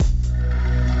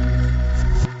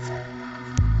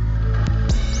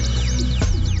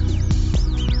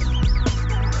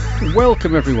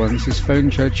Welcome everyone, this is Phone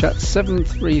Show Chat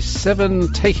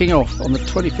 737 taking off on the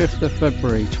 25th of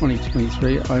February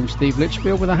 2023. I'm Steve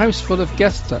Litchfield with a house full of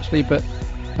guests actually, but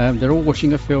they're all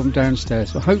watching a film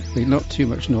downstairs, so hopefully not too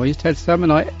much noise. Ted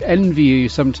Salmon, I envy you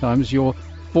sometimes, your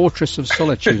fortress of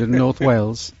solitude in North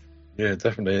Wales. Yeah,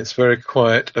 definitely. It's very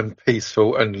quiet and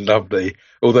peaceful and lovely,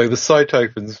 although the site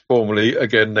opens formally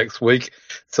again next week,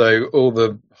 so all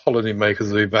the holiday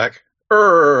makers will be back.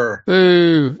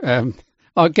 Ooh,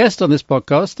 our guest on this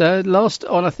podcast, last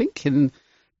on, I think, in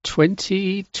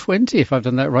 2020, if I've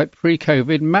done that right,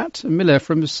 pre-COVID, Matt Miller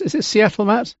from, is it Seattle,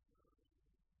 Matt?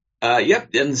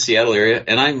 Yep, in the Seattle area,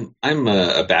 and I'm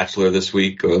a bachelor this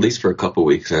week, or at least for a couple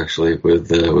weeks, actually,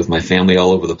 with my family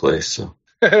all over the place. So.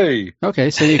 Hey. Okay,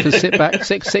 so you can sit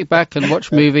back and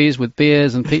watch movies with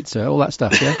beers and pizza, all that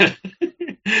stuff, yeah?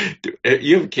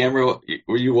 You have a camera?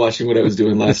 Were you watching what I was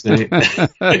doing last night?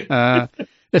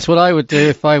 That's what I would do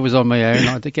if I was on my own.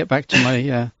 I'd get back to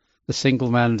my the single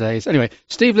man days. Anyway,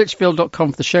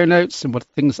 stevelitchfield.com for the show notes and what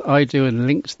things I do and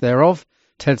links thereof.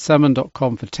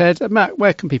 TedSalmon.com for Ted. Matt,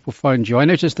 where can people find you? I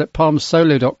noticed that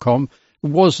palmsolo.com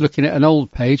was looking at an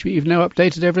old page, but you've now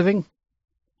updated everything.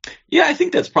 Yeah, I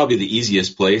think that's probably the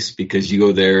easiest place because you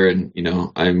go there and, you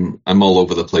know, I'm all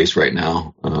over the place right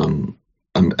now.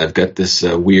 I've got this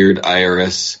weird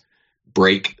IRS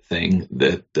break thing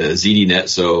that ZDNet.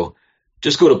 So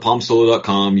just go to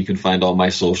palmsolo.com. You can find all my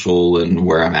social and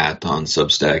where I'm at on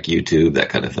Substack, YouTube, that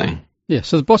kind of thing. Yeah.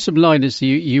 So the bottom line is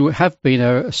you have been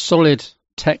a solid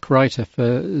tech writer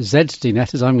for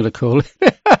ZDNet, as I'm going to call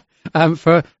it,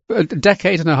 for a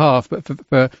decade and a half. But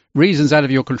for reasons out of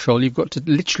your control, you've got to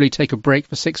literally take a break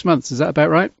for 6 months. Is that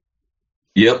about right?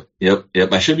 Yep.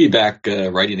 I should be back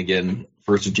writing again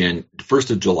 1st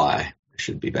of July. I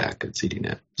should be back at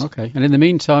ZDNet. So. Okay. And in the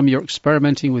meantime, you're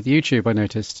experimenting with YouTube, I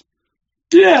noticed.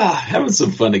 Yeah, having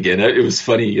some fun again. It was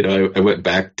funny, you know. I went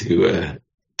back to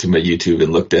my YouTube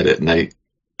and looked at it, and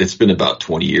it's been about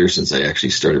 20 years since I actually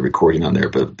started recording on there.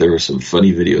 But there were some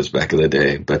funny videos back in the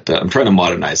day. But I'm trying to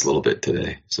modernize a little bit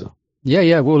today. So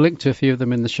yeah, we'll link to a few of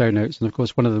them in the show notes, and of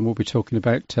course, one of them we'll be talking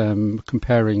about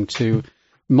comparing to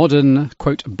modern,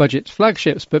 quote, budget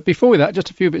flagships. But before that, just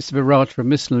a few bits of errata and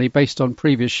miscellany based on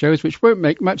previous shows, which won't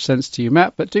make much sense to you,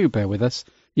 Matt, but do bear with us.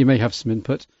 You may have some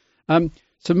input.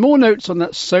 Some more notes on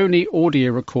that Sony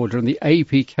audio recorder and the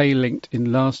APK linked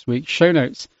in last week's show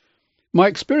notes.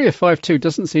 My Xperia 5 II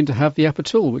doesn't seem to have the app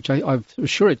at all, which I was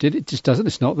sure it did. It just doesn't.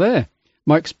 It's not there.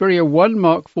 My Xperia 1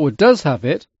 Mark IV does have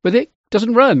it, but it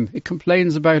doesn't run. It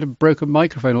complains about a broken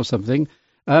microphone or something.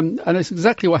 And it's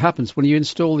exactly what happens when you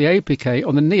install the APK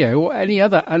on the Neo or any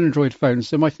other Android phone.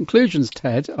 So my conclusions,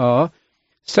 Ted, are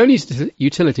Sony's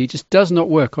utility just does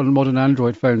not work on modern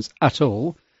Android phones at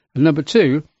all. And number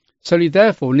two, Sony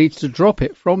therefore needs to drop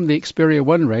it from the Xperia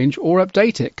 1 range or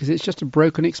update it because it's just a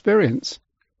broken experience.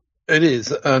 It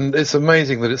is, and it's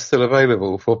amazing that it's still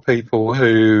available for people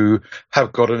who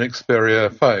have got an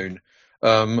Xperia phone.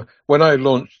 When I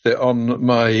launched it on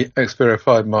my Xperia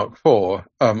 5 Mark IV,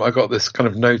 I got this kind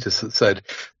of notice that said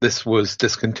this was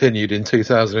discontinued in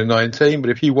 2019,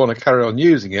 but if you want to carry on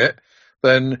using it,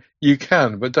 then you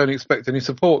can, but don't expect any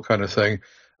support kind of thing.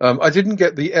 I didn't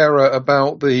get the error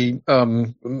about the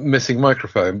missing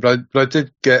microphone, but I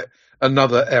did get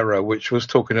another error, which was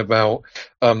talking about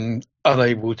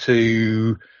unable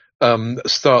to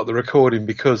start the recording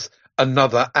because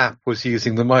another app was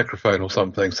using the microphone or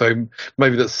something. So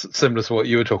maybe that's similar to what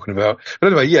you were talking about. But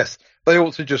anyway, yes, they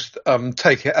ought to just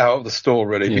take it out of the store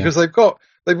really, because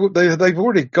they've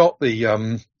already got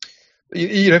the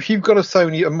you know, if you've got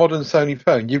a modern Sony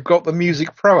phone, you've got the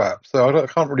Music Pro app. So I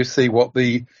can't really see what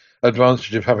the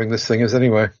advantage of having this thing is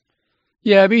anyway.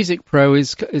 Yeah, Music Pro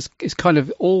is kind of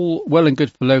all well and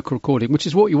good for local recording, which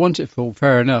is what you want it for,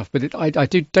 fair enough. But I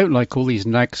don't like all these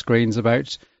nag screens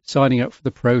about signing up for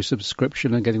the Pro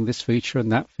subscription and getting this feature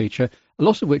and that feature, a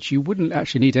lot of which you wouldn't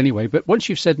actually need anyway. But once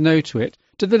you've said no to it,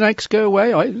 do the nags go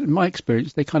away? In my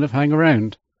experience, they kind of hang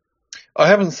around. I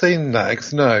haven't seen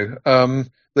nags, no.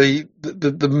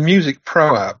 The Music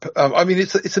Pro app, I mean,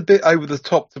 it's a bit over the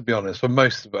top, to be honest, for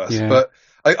most of us. Yeah. But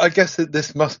I guess that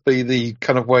this must be the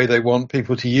kind of way they want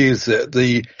people to use it,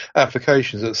 the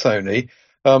applications at Sony.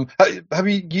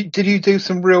 Did you do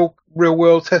some real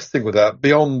world testing with that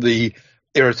beyond the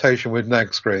irritation with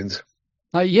nag screens?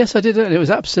 Yes, I did it. It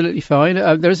was absolutely fine.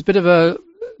 There's a bit of a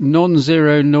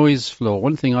non-zero noise floor.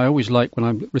 One thing I always like when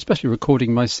I'm especially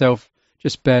recording myself,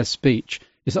 just bare speech,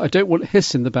 is that I don't want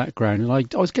hiss in the background. And I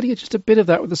was getting just a bit of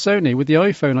that with the Sony. With the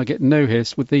iPhone, I get no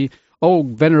hiss. With the old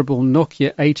venerable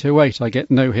Nokia 808, I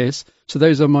get no hiss. So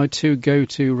those are my two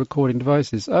go-to recording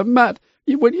devices. Matt,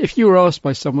 if you were asked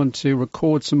by someone to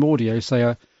record some audio, say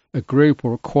a a group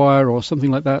or a choir or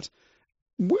something like that,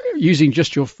 using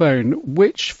just your phone,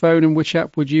 which phone and which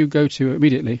app would you go to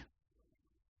immediately?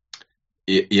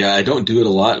 Yeah, I don't do it a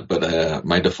lot, but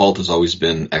my default has always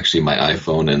been actually my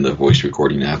iPhone and the voice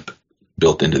recording app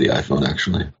built into the iPhone,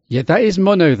 actually. Yeah, that is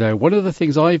mono, though. One of the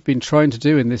things I've been trying to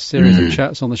do in this series of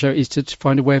chats on the show is to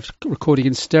find a way of recording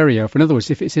in stereo. In other words,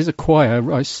 if it is a choir,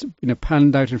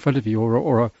 panned out in front of you,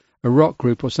 or a rock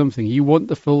group or something, you want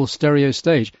the full stereo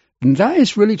stage. And that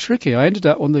is really tricky. I ended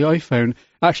up on the iPhone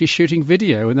actually shooting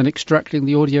video and then extracting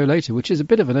the audio later, which is a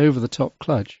bit of an over-the-top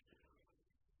kludge.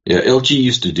 Yeah, LG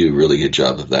used to do a really good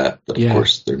job of that, but of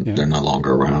course they're no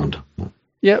longer around.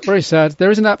 Yeah, very sad. There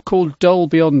is an app called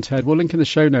Dolby On, Ted. We'll link in the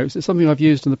show notes. It's something I've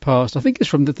used in the past. I think it's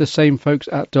from the same folks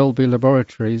at Dolby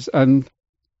Laboratories. And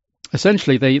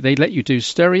essentially, they let you do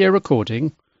stereo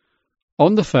recording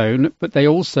on the phone, but they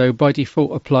also, by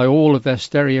default, apply all of their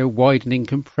stereo widening,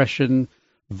 compression,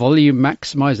 volume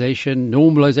maximization,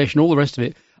 normalization, all the rest of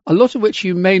it. A lot of which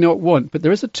you may not want, but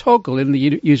there is a toggle in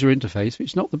the user interface,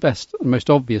 which is not the best and most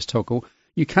obvious toggle.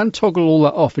 You can toggle all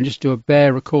that off and just do a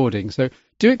bare recording. So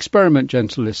do experiment,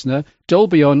 gentle listener.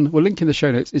 Dolby On, we'll link in the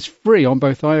show notes, is free on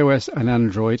both iOS and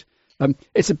Android.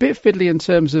 It's a bit fiddly in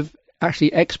terms of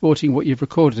actually exporting what you've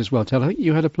recorded as well, Ted. I think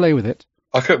you had a play with it.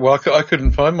 I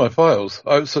couldn't find my files.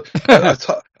 I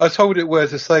told it where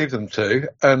to save them to,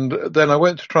 and then I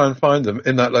went to try and find them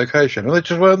in that location, and they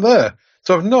just weren't there.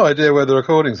 So I've no idea where the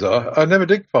recordings are. I never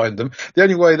did find them. The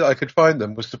only way that I could find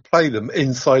them was to play them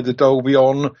inside the Dolby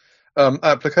On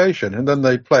application, and then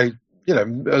they played,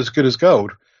 as good as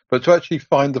gold. But to actually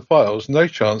find the files, no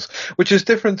chance, which is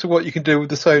different to what you can do with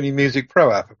the Sony Music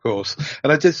Pro app, of course.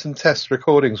 And I did some test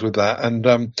recordings with that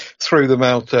and threw them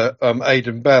out at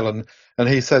Aidan Bell, and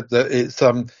he said that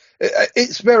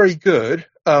it's very good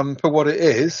for what it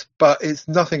is, but it's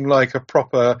nothing like a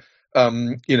proper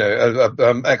XLR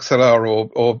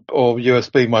or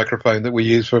USB microphone that we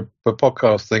use for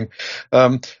podcasting.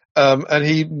 And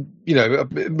he,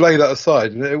 lay that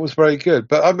aside, and it was very good.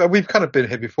 But we've kind of been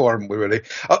here before, haven't we, really?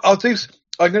 I'm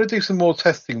going to do some more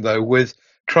testing, though, with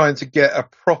trying to get a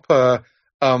proper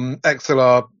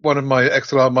XLR, one of my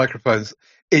XLR microphones,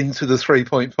 into the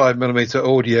 3.5mm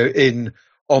audio in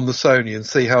on the Sony and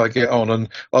see how I get on. And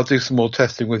I'll do some more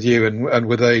testing with you and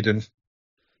with Aidan.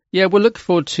 Yeah, we'll look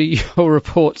forward to your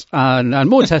report and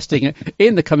more testing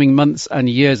in the coming months and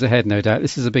years ahead, no doubt.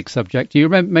 This is a big subject. You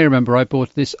may remember I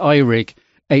bought this iRig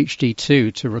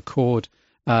HD2 to record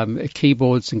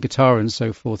keyboards and guitar and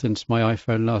so forth into my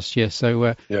iPhone last year.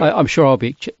 So I'm sure I'll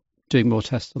be doing more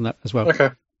tests on that as well.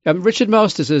 Okay. Richard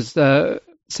Masters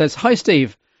says, "Hi,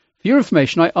 Steve. For your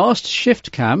information, I asked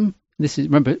ShiftCam. This is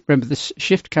remember this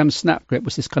ShiftCam Snap Grip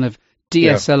was this kind of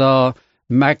DSLR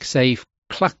MagSafe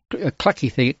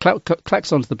clacky thing. It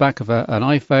clacks onto the back of an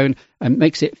iPhone and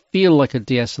makes it feel like a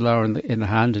DSLR in the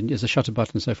hand, and there's a shutter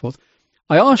button and so forth.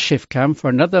 I asked ShiftCam for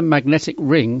another magnetic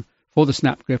ring for the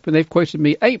Snap Grip, and they've quoted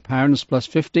me £8 plus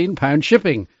 £15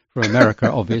 shipping for America,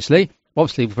 obviously.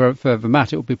 Obviously, for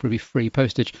Vermont, it will be probably free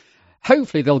postage.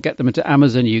 Hopefully, they'll get them into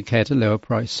Amazon UK at a lower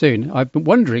price soon. I've been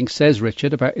wondering, says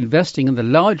Richard, about investing in the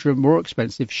larger and more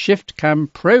expensive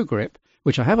ShiftCam Pro Grip,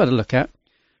 which I have had a look at,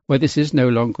 where this is no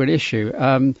longer an issue.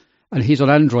 And he's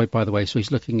on Android, by the way, so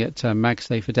he's looking at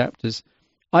MagSafe adapters.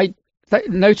 I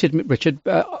noted, Richard,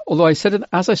 although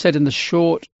as I said in the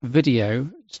short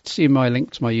video, see my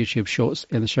link to my YouTube shorts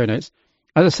in the show notes,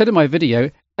 as I said in my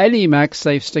video, any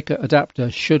MagSafe sticker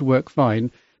adapter should work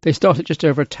fine. They start at just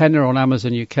over $10 on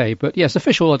Amazon UK, but yes,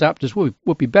 official adapters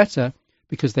would be better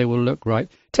because they will look right.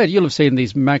 Ted, you'll have seen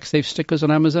these MagSafe stickers on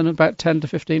Amazon, about £10 to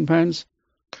 £15.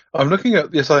 I'm looking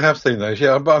at, yes, I have seen those,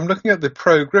 yeah, but I'm looking at the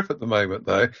Pro Grip at the moment,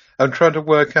 though. I'm trying to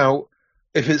work out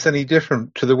if it's any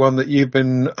different to the one that you've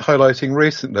been highlighting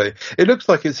recently. It looks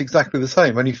like it's exactly the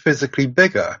same, only physically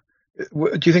bigger.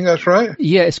 Do you think that's right?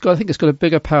 Yeah, I think it's got a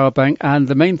bigger power bank, and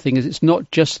the main thing is it's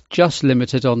not just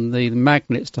limited on the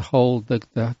magnets to hold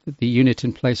the unit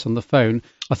in place on the phone.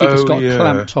 I think it's got a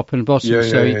clamp top and bottom,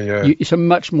 it's a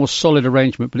much more solid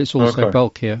arrangement, but it's also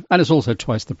bulkier, and it's also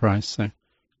twice the price. So.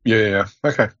 Yeah.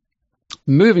 Okay.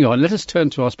 Moving on, let us turn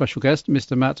to our special guest,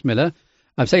 Mr. Matt Miller.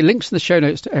 I've say links in the show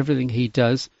notes to everything he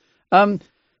does.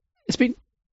 It's been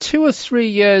 2 or 3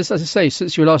 years, as I say,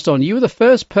 since you were last on. You were the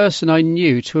first person I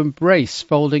knew to embrace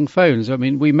folding phones. I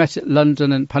mean, we met at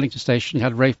London and Paddington Station. We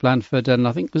had Rafe Blanford and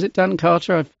I think, was it Dan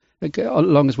Carter?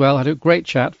 Along as well. Had a great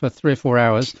chat for 3 or 4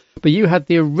 hours. But you had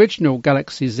the original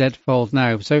Galaxy Z Fold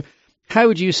now. So how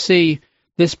would you see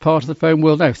this part of the phone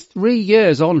world now, 3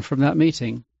 years on from that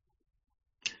meeting?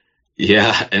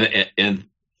 Yeah, and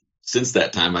since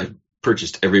that time, I've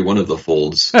purchased every one of the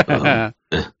folds, and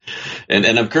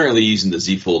I'm currently using the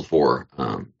Z Fold 4.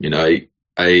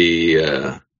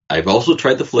 I've also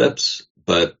tried the flips,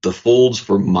 but the folds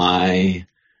for my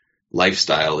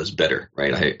lifestyle is better,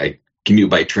 right? I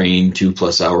commute by train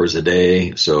 2+ hours a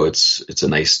day, so it's a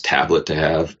nice tablet to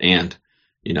have, and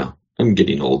I'm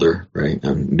getting older, right?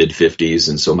 I'm mid-50s,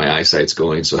 and so my eyesight's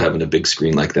going. So having a big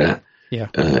screen like that,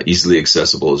 easily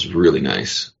accessible, is really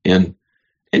nice. And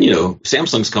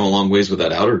Samsung's come a long ways with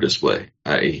that outer display.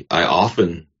 I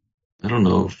often, I don't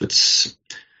know if it's,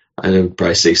 I would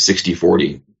probably say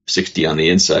 60-40, 60 on the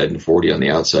inside and 40 on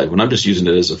the outside. When I'm just using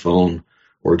it as a phone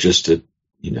or just to,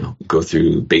 go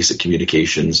through basic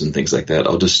communications and things like that,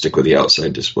 I'll just stick with the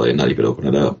outside display and not even open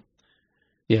it up.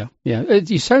 Yeah.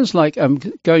 It sounds like,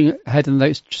 going ahead and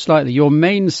notes slightly, your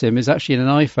main SIM is actually in an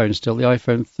iPhone still, the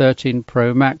iPhone 13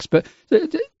 Pro Max. But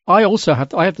I also have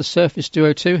the Surface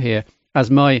Duo 2 here as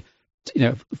my,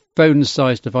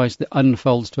 phone-sized device that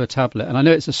unfolds to a tablet. And I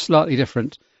know it's a slightly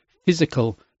different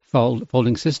physical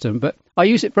folding system, but I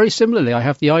use it very similarly. I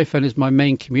have the iPhone as my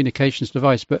main communications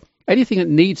device, but anything that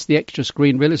needs the extra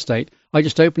screen real estate, I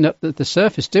just open up the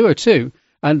Surface Duo 2,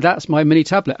 and that's my mini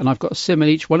tablet, and I've got a SIM in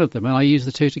each one of them, and I use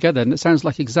the two together. And it sounds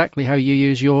like exactly how you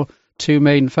use your two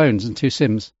main phones and two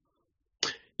SIMs.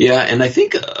 Yeah, and I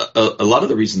think a lot of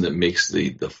the reason that makes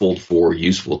the Fold 4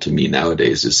 useful to me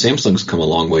nowadays is Samsung's come a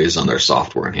long ways on their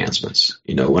software enhancements.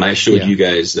 When I showed you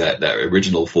guys that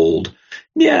original Fold,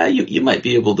 you might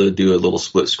be able to do a little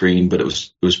split screen, but it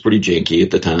was pretty janky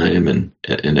at the time, and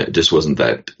it just wasn't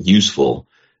that useful.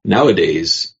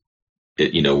 Nowadays,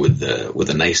 with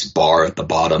a nice bar at the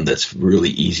bottom that's really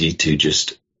easy to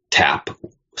just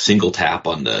single tap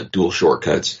on the dual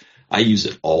shortcuts. I use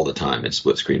it all the time in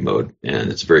split screen mode,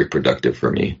 and it's very productive for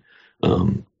me.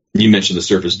 You mentioned the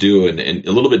Surface Duo, and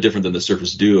a little bit different than the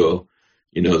Surface Duo.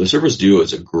 The Surface Duo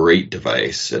is a great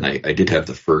device, and I did have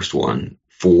the first one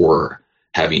for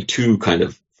having two kind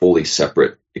of fully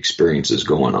separate experiences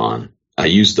going on. I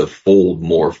use the Fold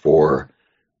more for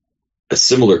a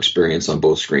similar experience on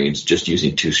both screens, just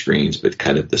using two screens, but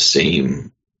kind of the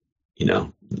same,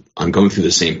 I'm going through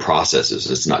the same processes.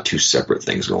 It's not two separate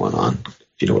things going on,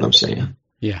 if you know what I'm saying.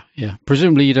 Yeah.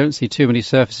 Presumably you don't see too many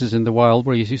Surfaces in the wild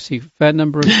where you see a fair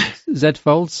number of Z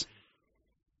Folds.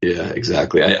 Yeah,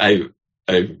 exactly.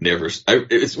 I've never,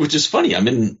 which is funny. I'm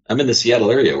in the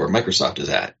Seattle area where Microsoft is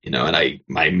at, and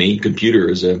my main computer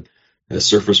is a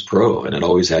Surface Pro, and it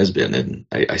always has been, and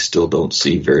I still don't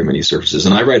see very many Surfaces.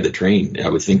 And I ride the train. I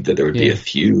would think that there would be a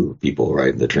few people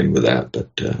riding the train with that,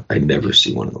 but I never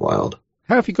see one in the wild.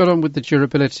 How have you got on with the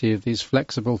durability of these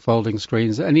flexible folding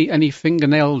screens? Any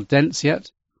fingernail dents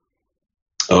yet?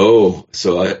 Oh,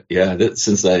 so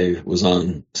since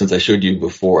I showed you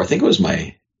before, I think it was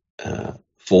my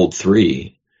Fold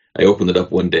 3. I opened it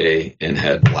up one day and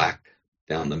had black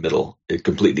down the middle. It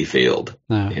completely failed,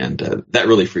 and that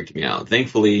really freaked me out.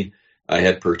 Thankfully, I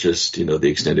had purchased the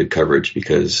extended coverage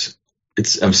because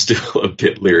I'm still a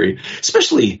bit leery,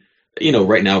 especially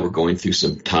right now we're going through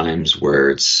some times where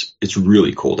it's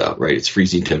really cold out, right? It's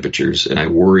freezing temperatures, and I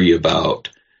worry about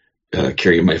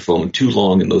carrying my phone too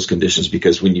long in those conditions,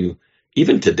 because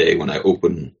even today when I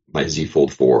open my Z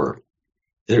Fold 4,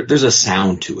 there's a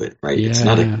sound to it, right? It's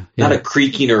not a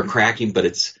creaking or a cracking, but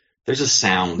there's a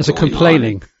sound. It's a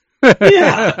complaining. And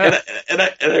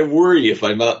I worry if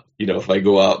I'm up, if I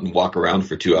go out and walk around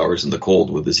for 2 hours in the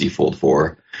cold with the Z Fold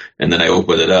 4, and then I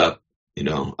open it up,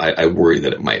 I worry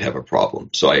that it might have a problem.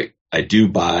 So I do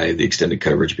buy the extended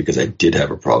coverage because I did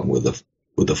have a problem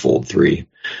with the Fold 3.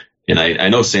 And I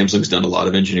know Samsung's done a lot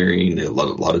of engineering, a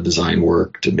lot of design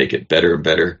work to make it better and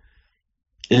better.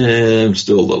 And I'm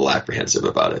still a little apprehensive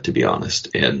about it, to be honest.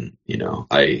 And,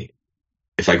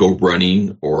 if I go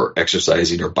running or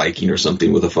exercising or biking or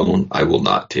something with a phone, I will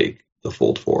not take the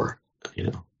Fold 4,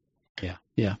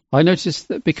 Yeah. I noticed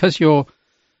that because your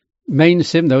main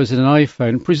SIM, though, is an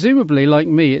iPhone, presumably, like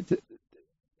me,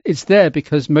 it's there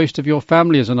because most of your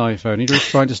family is an iPhone. You're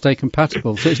just trying to stay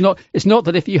compatible. So it's not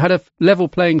that if you had a level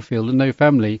playing field and no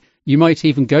family, you might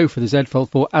even go for the Z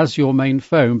Fold 4 as your main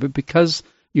phone. But because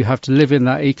you have to live in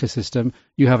that ecosystem,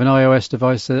 you have an iOS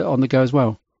device on the go as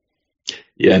well.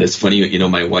 Yeah, and it's funny,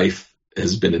 my wife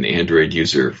has been an Android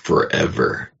user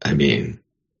forever. I mean,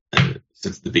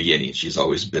 since the beginning, she's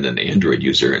always been an Android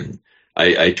user. And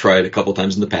I tried a couple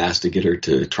times in the past to get her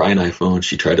to try an iPhone.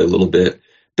 She tried a little bit.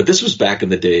 But this was back in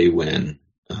the day when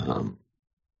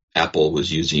Apple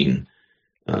was using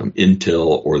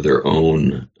Intel or their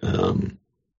own,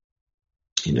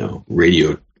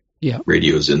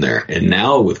 radios in there. And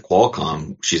now with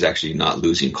Qualcomm, she's actually not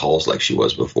losing calls like she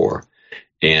was before.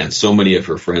 And so many of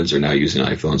her friends are now using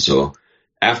iPhones. So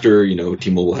after,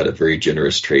 T-Mobile had a very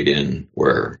generous trade-in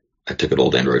where I took an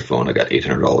old Android phone. I got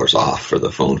 $800 off for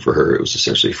the phone for her. It was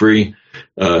essentially free.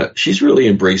 She's really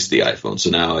embraced the iPhone. So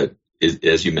now,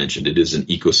 as you mentioned, it is an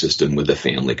ecosystem with a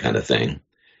family kind of thing.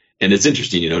 And it's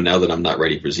interesting, now that I'm not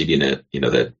ready for ZDNet,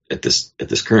 that at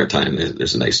this current time,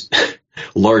 there's a nice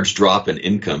large drop in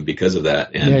income because of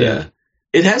that. And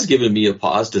it has given me a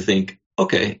pause to think,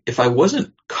 okay, if I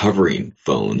wasn't covering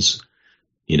phones,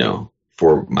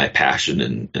 for my passion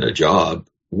and a job,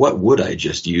 what would I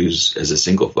just use as a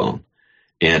single phone?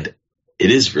 And it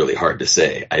is really hard to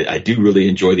say. I do really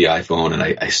enjoy the iPhone, and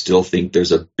I still think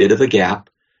there's a bit of a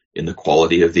gap in the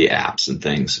quality of the apps and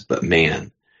things. But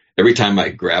man, every time I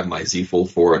grab my Z Fold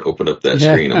 4 and open up that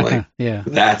screen, I'm like,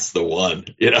 that's the one,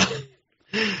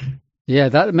 Yeah,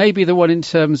 that may be the one in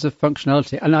terms of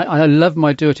functionality. And I love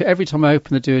my Duo 2. Every time I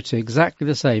open the Duo 2, exactly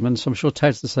the same. And so I'm sure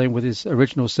Ted's the same with his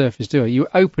original Surface Duo. You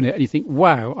open it and you think,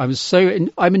 wow,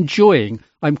 I'm enjoying.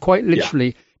 I'm quite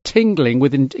literally tingling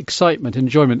with excitement,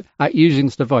 enjoyment at using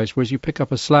this device. Whereas you pick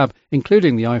up a slab,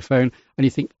 including the iPhone, and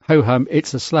you think, ho-hum,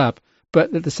 it's a slab.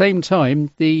 But at the same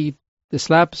time, the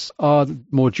slabs are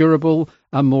more durable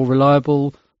and more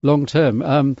reliable long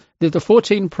term. The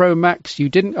 14 Pro Max you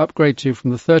didn't upgrade to from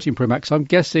the 13 Pro Max. I'm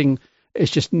guessing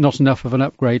it's just not enough of an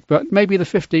upgrade, but maybe the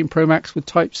 15 Pro Max with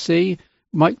Type-C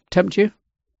might tempt you.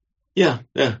 Yeah,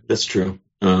 that's true.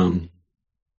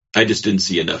 I just didn't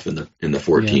see enough in the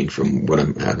 14 from what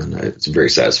I'm having. I'm very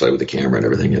satisfied with the camera and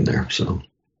everything in there. So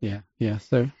yeah.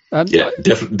 So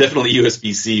definitely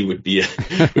USB-C would be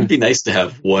nice to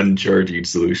have one charging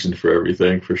solution for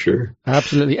everything, for sure.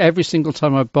 Absolutely. Every single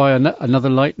time I buy another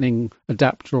Lightning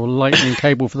adapter or Lightning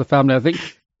cable for the family, I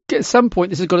think at some point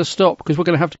this has got to stop because we're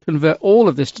going to have to convert all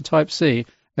of this to Type-C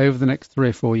over the next 3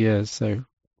 or 4 years. So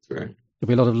that's right. There'll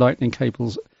be a lot of Lightning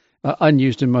cables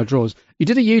unused in my drawers. You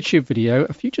did a YouTube video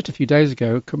just a few days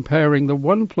ago comparing the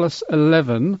OnePlus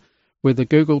 11 with the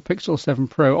Google Pixel 7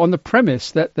 Pro on the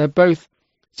premise that they're both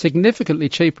significantly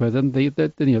cheaper than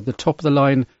the top of the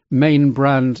line main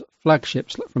brand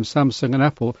flagships from Samsung and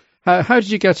Apple. How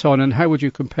did you get on, and how would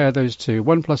you compare those two,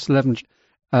 OnePlus 11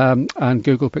 and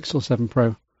Google Pixel 7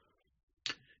 Pro?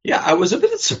 Yeah, I was a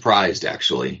bit surprised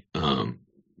actually.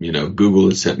 Google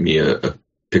had sent me a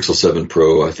Pixel 7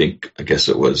 Pro. I guess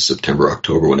it was September,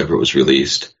 October, whenever it was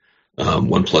released.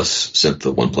 OnePlus sent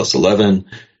the OnePlus 11,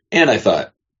 and I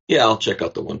thought, yeah, I'll check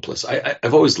out the OnePlus.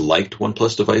 I've always liked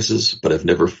OnePlus devices, but I've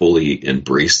never fully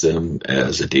embraced them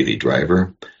as a daily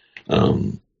driver.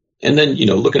 And then,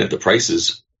 looking at the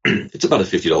prices, it's about a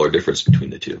 $50 difference between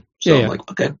the two. So I'm like,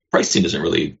 okay, pricing isn't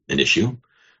really an issue.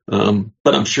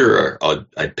 But I'm sure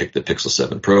I'd pick the Pixel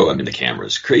 7 Pro. I mean, the camera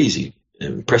is crazy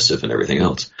and impressive and everything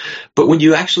else. But when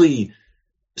you actually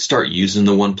start using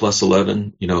the OnePlus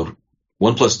 11,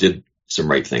 OnePlus did some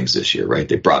right things this year, right?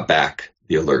 They brought back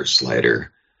the alert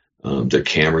slider. Their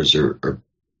cameras are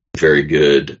very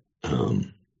good.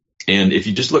 And if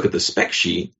you just look at the spec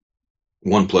sheet,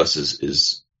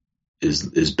 OnePlus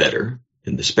is better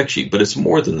in the spec sheet, but it's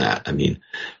more than that. I mean,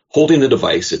 holding the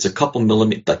device, it's a couple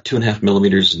millimeters, like 2.5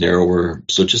 millimeters narrower.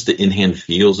 So just the in-hand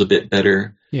feels a bit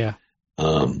better. Yeah.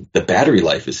 The battery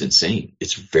life is insane.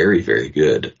 It's very, very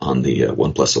good on the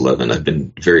OnePlus 11. I've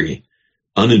been very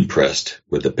unimpressed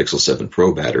with the Pixel 7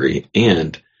 Pro battery,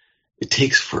 and it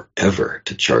takes forever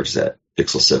to charge that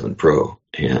Pixel 7 Pro.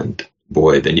 And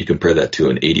boy, then you compare that to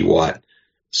an 80-watt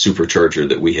supercharger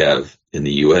that we have in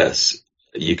the US.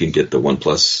 You can get the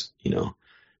OnePlus,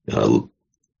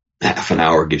 half an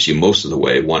hour gives you most of the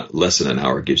way. Less than an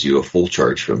hour gives you a full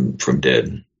charge from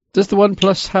dead. Does the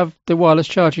OnePlus have the wireless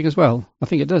charging as well? I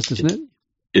think it does, doesn't it?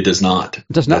 It does not. It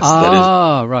does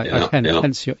not. Right.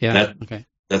 Yeah, okay.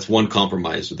 That's one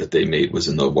compromise that they made, was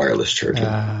in the wireless charging.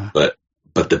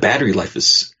 But the battery life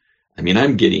is, I'm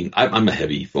a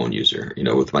heavy phone user,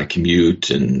 with my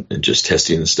commute and just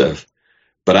testing and stuff,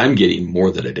 but I'm getting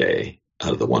more than a day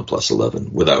out of the OnePlus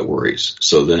 11 without worries.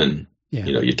 So then,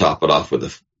 you top it off with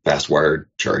a fast wired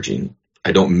charging.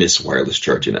 I don't miss wireless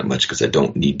charging that much because I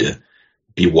don't need to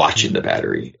be watching the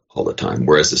battery all the time.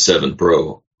 Whereas the 7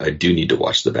 Pro, I do need to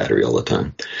watch the battery all the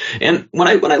time. And when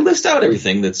I list out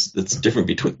everything that's different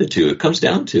between the two, it comes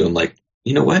down to, I'm like,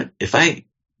 you know what? If I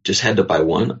just had to buy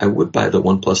one, I would buy the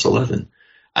OnePlus 11.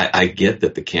 I get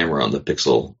that the camera on the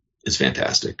Pixel is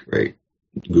fantastic, right?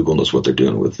 Google knows what they're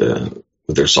doing with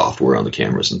their software on the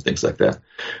cameras and things like that.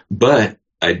 But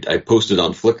I posted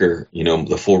on Flickr,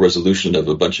 the full resolution of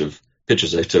a bunch of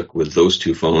pictures I took with those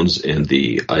two phones and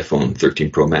the iPhone 13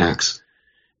 Pro Max,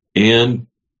 and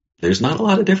there's not a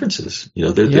lot of differences.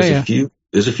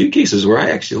 There's a few cases where I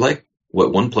actually like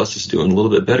what OnePlus is doing a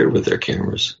little bit better with their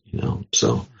cameras.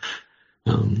 So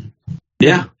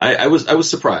Yeah, I was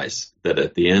surprised that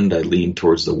at the end I leaned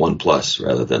towards the OnePlus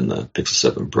rather than the Pixel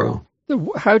 7 Pro.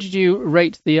 How did you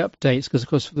rate the updates? Because, of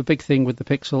course, the big thing with the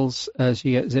Pixels, is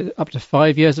it up to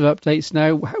 5 years of updates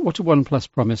now? What do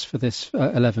OnePlus promise for this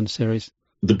 11 series?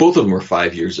 Both of them are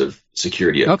 5 years of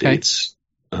security updates.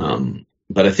 Okay.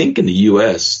 But I think in the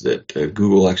US that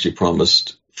Google actually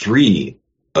promised 3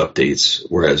 updates,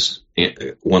 whereas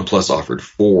OnePlus offered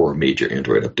 4 major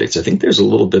Android updates. I think there's a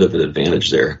little bit of an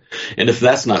advantage there. And if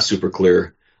that's not super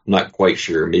clear, I'm not quite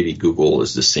sure. Maybe Google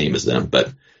is the same as them,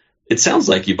 but it sounds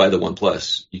like you buy the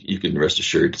OnePlus, you can rest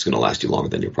assured it's going to last you longer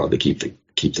than you'll probably keep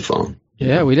the phone.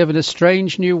 Yeah, we live in a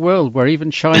strange new world where even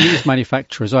Chinese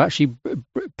manufacturers are actually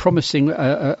promising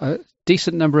a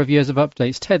decent number of years of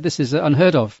updates. Ted, this is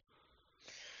unheard of.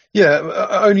 Yeah,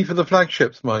 only for the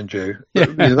flagships, mind you. Yeah.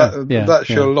 That's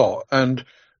your lot. And,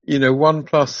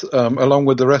 OnePlus, along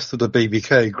with the rest of the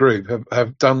BBK group,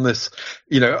 have done this.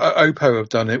 Oppo have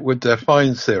done it with their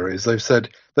Find series. They've said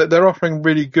that they're offering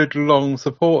really good long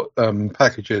support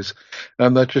packages,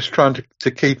 and they're just trying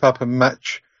to keep up and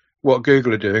match what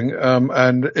Google are doing,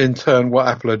 and in turn what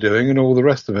Apple are doing, and all the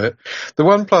rest of it. The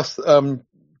OnePlus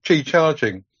Qi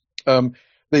charging,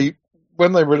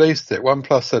 when they released it,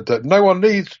 OnePlus said that no one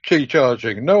needs Qi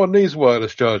charging, no one needs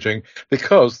wireless charging,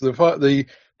 because the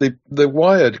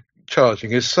wired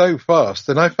charging is so fast.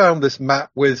 And I found this map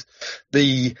with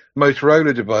the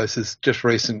Motorola devices just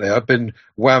recently. I've been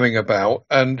whamming about,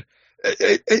 and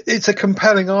it's a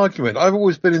compelling argument. I've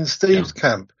always been in Steve's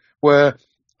camp, where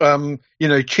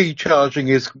Qi charging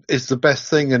is the best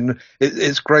thing, and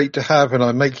it's great to have, and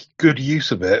I make good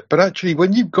use of it. But actually,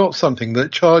 when you've got something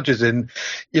that charges in,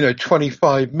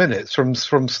 25 minutes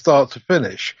from start to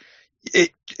finish,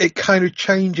 it kind of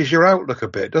changes your outlook a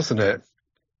bit, doesn't it?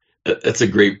 That's a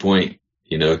great point,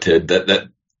 Ted. That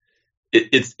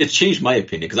it's changed my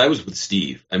opinion, because I was with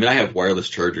Steve. I mean, I have wireless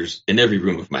chargers in every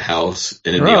room of my house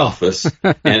and in the office,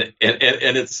 and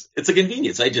it's a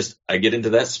convenience. I get into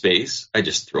that space, I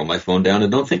just throw my phone down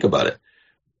and don't think about it.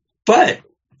 But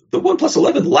the OnePlus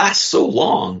 11 lasts so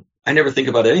long, I never think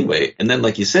about it anyway. And then,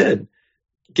 like you said,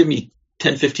 give me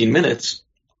 10, 15 minutes,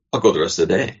 I'll go the rest of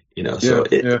the day. So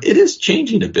it is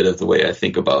changing a bit of the way I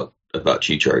think about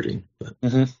Qi charging.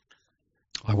 Mm-hmm.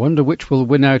 I wonder which will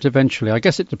win out eventually. I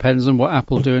guess it depends on what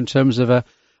Apple do in terms of a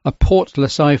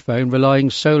portless iPhone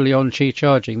relying solely on Qi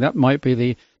charging. That might be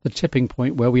the tipping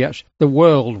point where the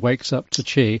world wakes up to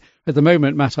Qi. At the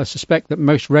moment, Matt, I suspect that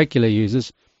most regular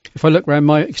users, if I look around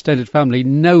my extended family,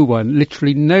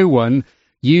 literally no one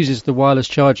uses the wireless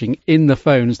charging in the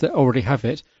phones that already have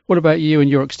it. What about you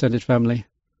and your extended family?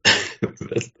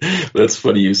 That's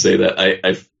funny you say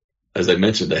that. As I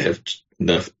mentioned, I have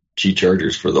enough Qi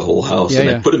chargers for the whole house,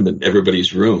 I put them in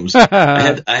everybody's rooms.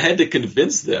 I had to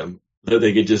convince them that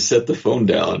they could just set the phone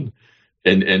down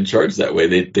and charge that way.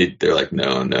 They're like,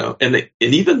 no, and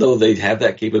even though they have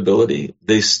that capability,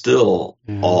 they still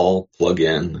all plug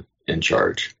in and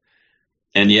charge.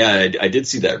 And I did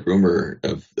see that rumor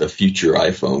of a future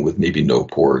iPhone with maybe no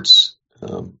ports.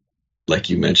 Like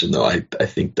you mentioned, though, I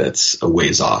think that's a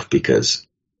ways off, because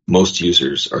most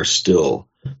users are still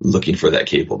looking for that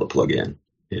cable to plug in.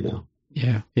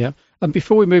 Yeah. And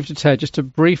before we move to Ted, just to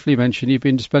briefly mention, you've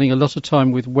been spending a lot of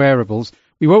time with wearables.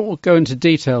 We won't go into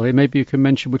detail here. Maybe you can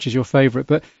mention which is your favorite.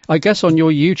 But I guess on your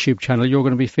YouTube channel, you're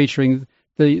going to be featuring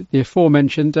the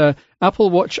aforementioned Apple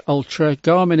Watch Ultra,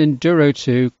 Garmin Enduro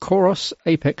 2, Coros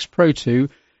Apex Pro 2,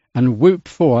 and Whoop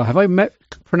 4. Have I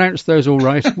pronounced those all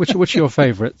right? Which are your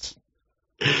favorites?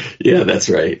 Yeah, that's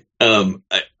right.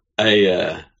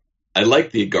 I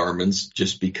like the Garmin's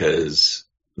just because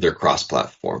they're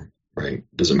cross-platform, right?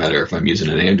 Doesn't matter if I'm using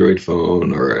an Android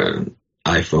phone or an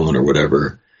iPhone or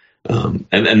whatever.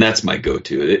 And that's my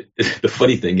go-to. The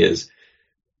funny thing is,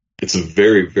 it's a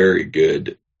very, very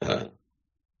good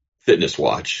fitness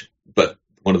watch, but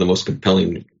one of the most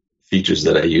compelling features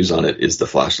that I use on it is the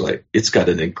flashlight. It's got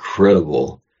an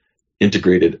incredible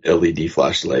integrated LED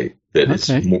flashlight that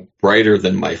is brighter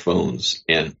than my phone's.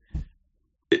 And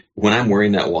when I'm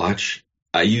wearing that watch,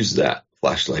 I use that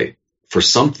flashlight for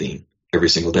something every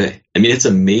single day. I mean, it's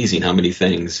amazing how many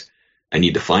things I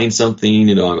need to find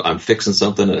something. I'm fixing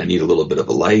something and I need a little bit of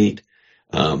a light.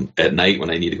 At night when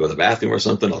I need to go to the bathroom or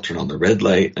something, I'll turn on the red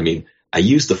light. I mean, I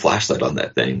use the flashlight on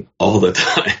that thing all the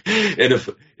time. And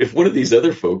if one of these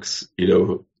other folks,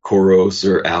 Coros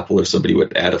or Apple or somebody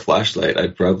would add a flashlight,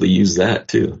 I'd probably use that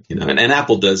too. And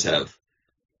Apple does have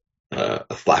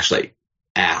a flashlight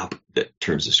app that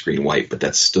turns the screen white, but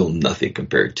that's still nothing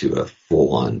compared to a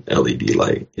full-on LED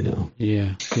light,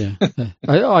 Yeah.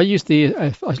 I use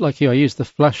the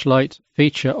flashlight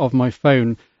feature of my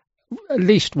phone at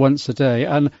least once a day.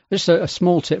 And just a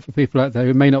small tip for people out there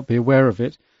who may not be aware of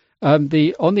it. On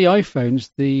the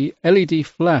iPhones, the LED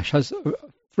flash has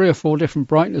 3 or 4 different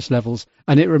brightness levels,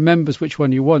 and it remembers which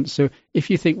one you want. So if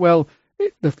you think, well,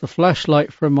 the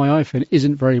flashlight from my iPhone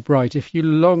isn't very bright, if you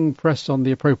long press on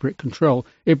the appropriate control,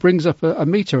 it brings up a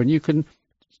meter, and you can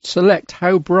select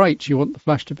how bright you want the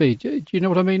flash to be. Do you know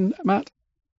what I mean, Matt?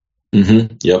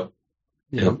 Mm-hmm. Yep.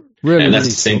 Yeah. Yep. Really, and that's really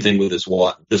the same cool. thing with this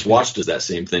watch. This watch does that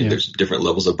same thing. Yeah. There's different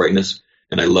levels of brightness,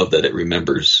 and I love that it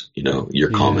remembers, your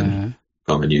common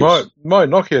use. My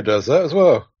Nokia does that as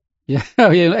well. Yeah, oh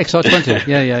yeah, XR20.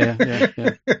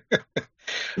 Yeah.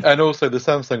 And also the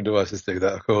Samsung devices do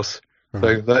that, of course. Right.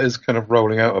 So that is kind of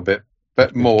rolling out a bit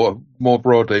more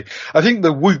broadly. I think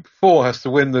the Whoop 4 has to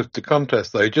win the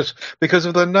contest, though, just because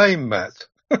of the name, Matt.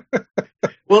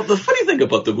 Well, the funny thing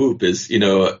about the Whoop is,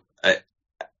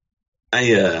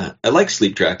 I like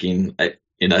sleep tracking. I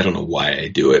don't know why I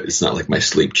do it. It's not like my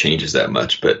sleep changes that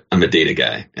much, but I'm a data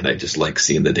guy, and I just like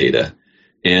seeing the data.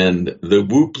 And the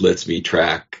Whoop lets me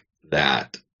track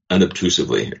that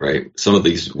unobtrusively, right? Some of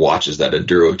these watches, that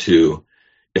Enduro 2,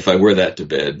 if I wear that to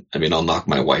bed, I'll knock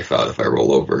my wife out if I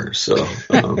roll over. So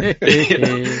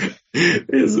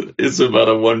it's about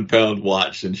a 1 pound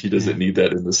watch, and she doesn't need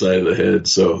that in the side of the head.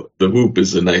 So the Whoop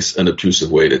is a nice unobtrusive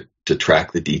way to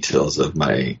track the details of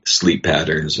my sleep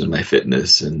patterns and my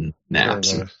fitness and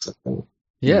naps. Nice.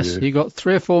 Yes, you got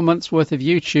 3 or 4 months worth of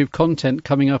YouTube content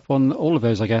coming up on all of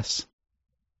those, I guess.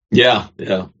 Yeah,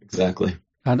 exactly.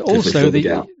 And also,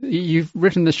 you've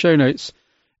written the show notes.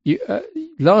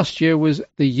 Last year was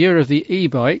the year of the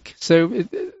e-bike. So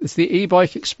is the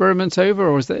e-bike experiment over,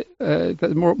 or is there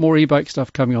more e-bike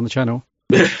stuff coming on the channel?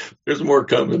 There's more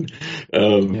coming.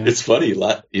 It's funny.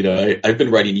 I've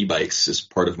been riding e-bikes as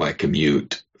part of my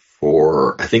commute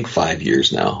for, I think, 5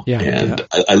 years now.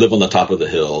 I live on the top of the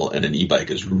hill, and an e-bike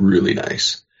is really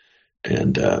nice.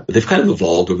 And they've kind of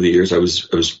evolved over the years. I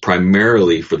was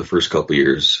primarily, for the first couple of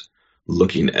years,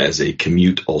 looking as a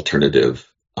commute alternative.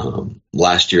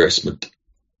 Last year,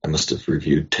 I must have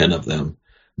reviewed 10 of them,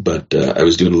 but I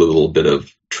was doing a little bit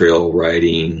of trail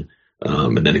riding,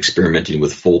 and then experimenting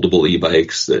with foldable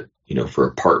e-bikes that, for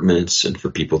apartments and for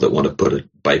people that want to put a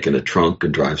bike in a trunk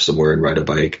and drive somewhere and ride a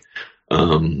bike.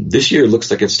 This year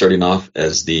looks like it's starting off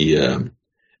as the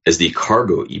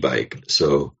cargo e-bike.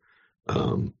 So,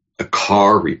 a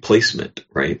car replacement,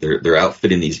 right? They're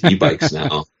outfitting these e-bikes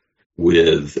now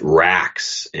with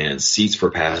racks and seats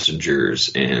for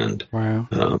passengers and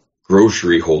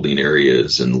grocery holding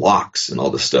areas and locks and all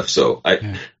this stuff. So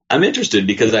I'm interested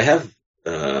because I have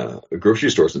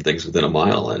grocery stores and things within a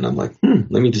mile, and I'm like, let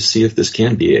me just see if this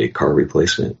can be a car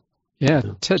replacement. Yeah,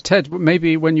 Ted,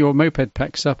 maybe when your moped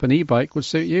packs up, an e-bike would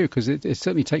suit you because it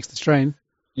certainly takes the strain.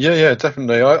 Yeah,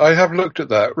 definitely. I have looked at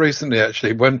that recently,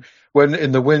 actually. When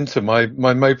in the winter my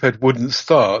moped wouldn't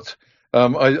start,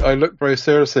 I looked very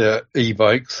seriously at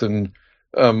e-bikes and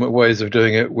ways of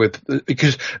doing it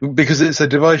because it's a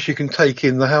device you can take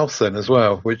in the house then as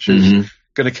well, which is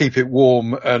going to keep it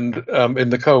warm, and in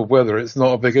the cold weather it's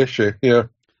not a big issue.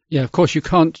 Yeah, of course you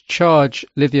can't charge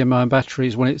lithium-ion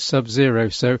batteries when it's sub-zero,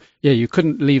 so you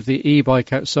couldn't leave the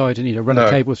e-bike outside and run a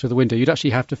cable through the window. You'd actually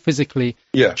have to physically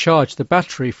charge the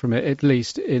battery from it, at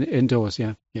least indoors.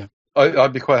 Yeah.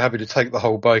 I'd be quite happy to take the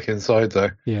whole bike inside,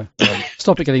 though. Yeah.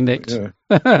 Stop it getting nicked.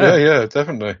 Yeah,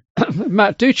 definitely.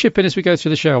 Matt, do chip in as we go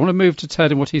through the show. I want to move to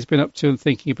Ted and what he's been up to and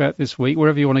thinking about this week.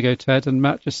 Wherever you want to go, Ted, and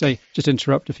Matt, just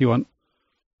interrupt if you want.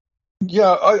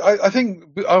 Yeah, I think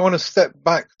I want to step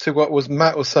back to what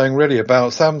Matt was saying really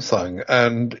about Samsung.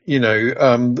 And,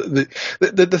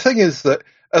 the thing is that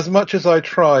as much as I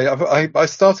try, I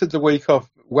started the week off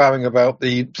wowing about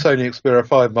the Sony Xperia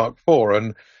 5 Mark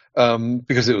IV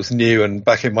because it was new and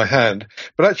back in my hand.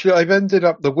 But actually, I've ended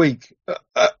up the week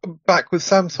back with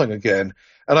Samsung again.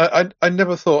 And I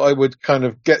never thought I would kind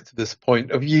of get to this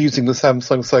point of using the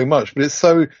Samsung so much, but it's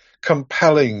so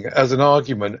compelling as an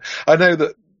argument. I know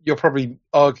that you'll probably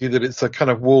argue that it's a kind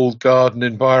of walled garden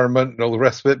environment and all the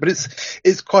rest of it, but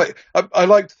it's quite, I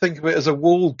like to think of it as a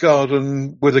walled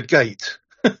garden with a gate.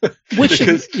 Which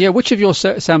of your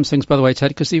Samsungs, by the way, Ted?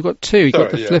 Because you've got two. You've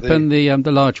got the Flip and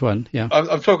the large one. Yeah,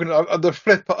 I'm talking the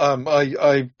Flip.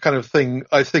 I kind of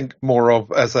think more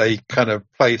of as a kind of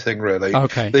plaything, really.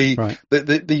 Okay. The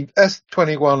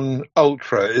S21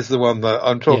 Ultra is the one that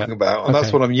I'm talking about, and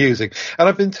that's what I'm using. And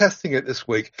I've been testing it this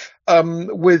week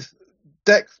with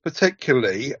Dex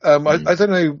particularly. I don't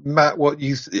know, Matt,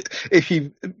 if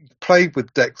you played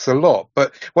with Dex a lot,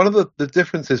 but one of the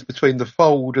differences between the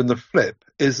Fold and the Flip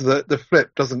is that the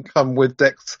Flip doesn't come with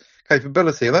Dex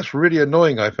capability, and that's really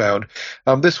annoying, I found.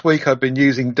 This week I've been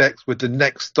using Dex with the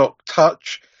Next Dock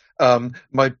Touch,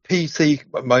 my PC,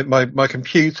 my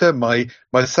computer, my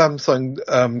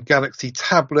Samsung Galaxy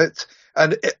tablet,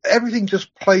 and everything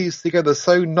just plays together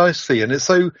so nicely, and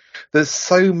there's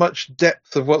so much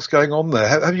depth of what's going on there.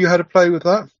 Have you had a play with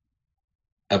that?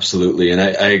 Absolutely, and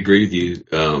I agree with you.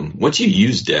 Once you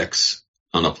use DeX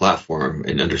on a platform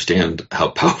and understand how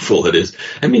powerful it is,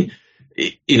 I mean,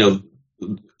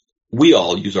 we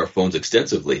all use our phones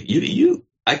extensively.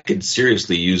 I could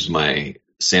seriously use my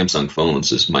Samsung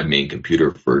phones as my main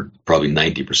computer for probably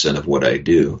 90% of what I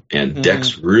do, and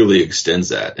DeX really extends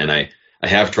that. And I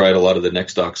have tried a lot of the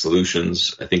Nextdoc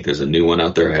solutions. I think there's a new one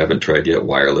out there I haven't tried yet,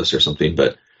 wireless or something,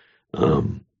 but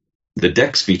the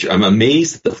DeX feature, I'm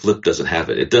amazed that the Flip doesn't have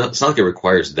it. It's not like it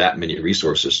requires that many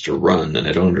resources to run, and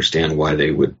I don't understand why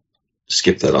they would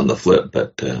skip that on the Flip.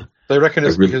 But they reckon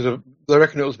it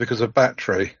was because of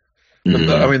battery.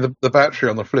 I mean, the battery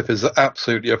on the Flip is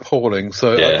absolutely appalling.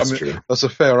 So true. That's a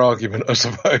fair argument, I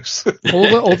suppose.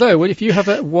 although, if you have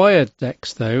a wired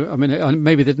DeX, though, I mean,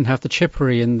 maybe they didn't have the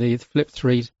chippery in the Flip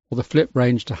 3 or the Flip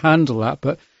range to handle that,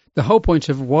 but the whole point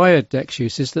of wired DeX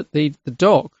use is that the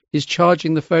dock is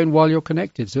charging the phone while you're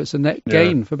connected, so it's a net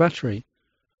gain for battery.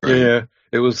 Right. Yeah,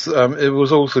 it was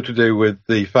also to do with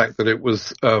the fact that it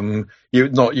was not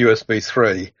USB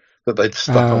 3 that they'd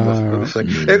stuck on the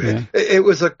thing. It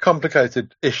was a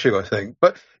complicated issue, I think.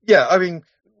 But yeah, I mean,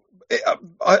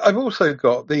 I've also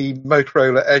got the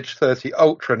Motorola Edge 30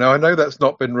 Ultra. Now, I know that's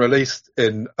not been released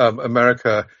in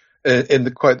America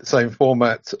in quite the same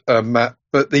format, Matt,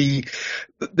 but the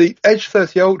Edge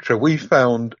 30 Ultra we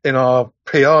found in our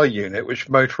PR unit, which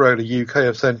Motorola UK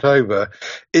have sent over,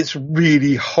 it's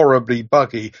really horribly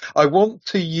buggy. I want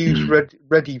to use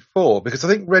Ready 4 because I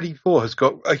think Ready 4 has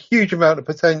got a huge amount of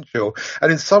potential,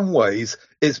 and in some ways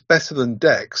it's better than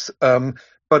DeX.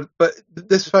 But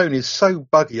this phone is so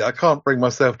buggy, I can't bring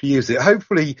myself to use it.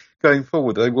 Hopefully, going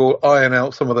forward, they will iron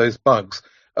out some of those bugs.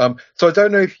 So I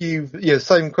don't know if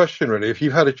same question really, if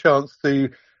you've had a chance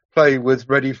to play with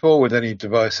Ready 4 with any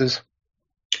devices.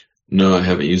 No, I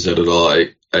haven't used that at all.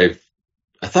 I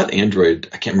thought Android,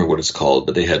 I can't remember what it's called,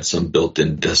 but they had some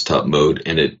built-in desktop mode,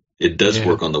 and it does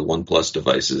work on the OnePlus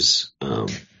devices,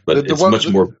 but it's much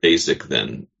more basic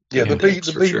than the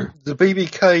the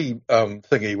BBK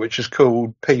thingy, which is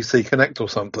called PC Connect or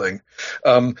something,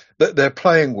 that they're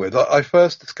playing with. I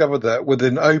first discovered that with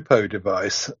an Oppo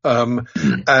device, and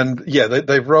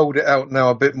they've rolled it out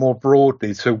now a bit more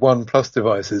broadly to OnePlus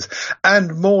devices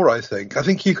and more. I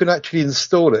think you can actually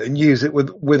install it and use it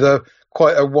with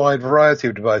quite a wide variety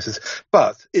of devices,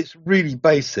 but it's really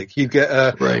basic. You get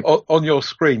on your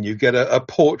screen, you get a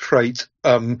portrait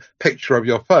picture of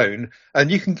your phone,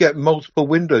 and you can get multiple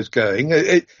windows going.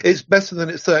 It's better than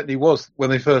it certainly was when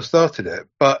they first started it,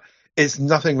 but it's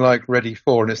nothing like Ready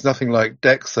 4, and it's nothing like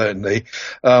DeX, certainly.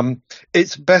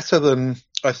 It's better than,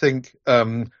 I think,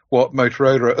 what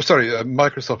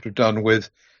Microsoft have done with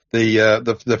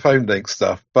the phone link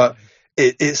stuff, but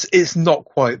it's not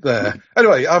quite there.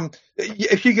 Anyway,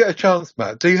 if you get a chance,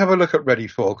 Matt, do have a look at Ready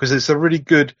 4, because it's a really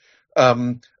good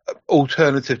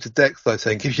alternative to DeX, I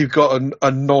think, if you've got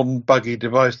a non-buggy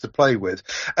device to play with.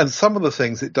 And some of the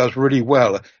things it does really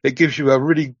well, it gives you a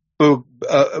really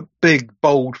big,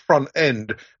 bold front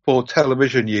end for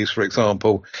television use, for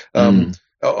example. On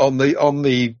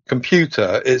the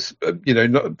computer, it's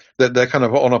they're kind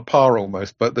of on a par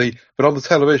almost, but on the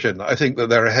television, I think that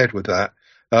they're ahead with that.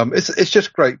 It's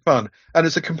just great fun, and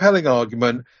it's a compelling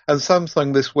argument. And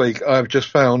Samsung this week, I've just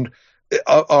found,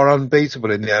 are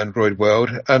unbeatable in the Android world,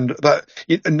 and that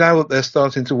now that they're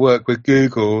starting to work with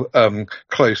Google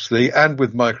closely and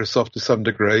with Microsoft to some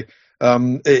degree,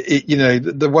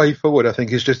 the way forward, I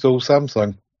think, is just all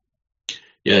Samsung.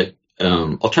 Yeah,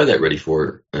 I'll try that Ready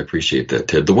 4. I appreciate that,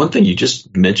 Ted. The one thing you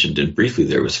just mentioned and briefly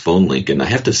there was Phone Link, and I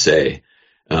have to say,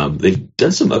 they've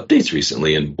done some updates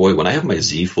recently, and boy, when I have my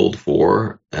Z Fold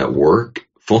 4 at work,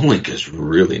 Phone Link is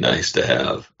really nice to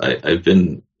have. I've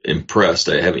been impressed.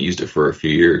 I haven't used it for a few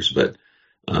years, but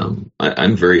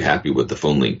I'm very happy with the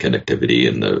Phone Link connectivity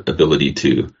and the ability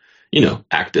to,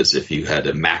 act as if you had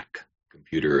a Mac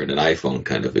computer and an iPhone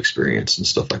kind of experience and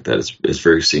stuff like that. It's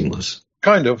very seamless.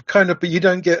 Kind of, but you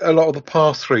don't get a lot of the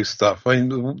pass-through stuff. I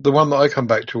mean, the one that I come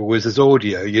back to always is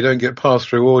audio. You don't get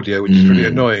pass-through audio, which is really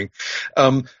annoying.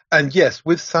 And yes,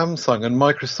 with Samsung and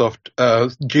Microsoft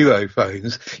Duo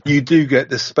phones, you do get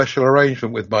this special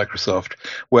arrangement with Microsoft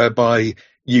whereby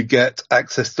you get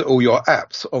access to all your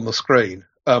apps on the screen.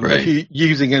 If you're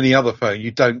using any other phone,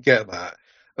 you don't get that.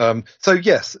 So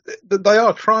yes, they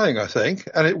are trying, I think,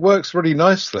 and it works really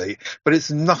nicely, but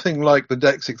it's nothing like the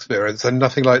DeX experience and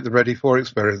nothing like the Ready 4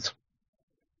 experience.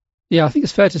 Yeah, I think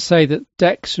it's fair to say that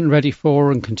Dex and Ready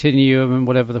 4 and Continuum and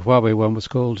whatever the Huawei one was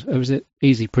called, was it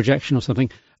Easy Projection or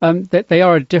something, that they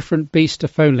are a different beast to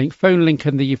PhoneLink. PhoneLink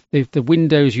and the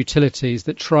Windows utilities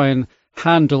that try and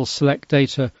handle select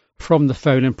data from the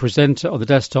phone and present it on the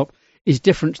desktop is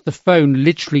different to the phone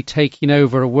literally taking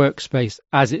over a workspace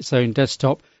as its own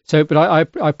desktop. So, but I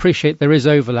appreciate there is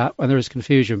overlap and there is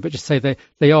confusion, but just say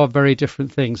they are very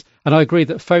different things. And I agree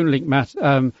that PhoneLink, Matt,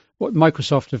 what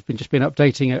Microsoft have just been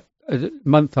updating it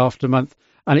month after month,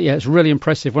 and it's really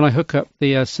impressive. When I hook up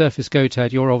the Surface Go,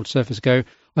 Ted, your old Surface Go,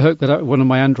 I hook that up with one of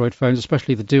my Android phones,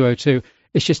 especially the Duo 2.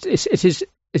 It's just it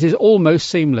is almost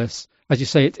seamless, as you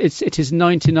say. It is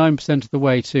 99% of the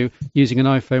way to using an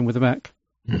iPhone with a Mac.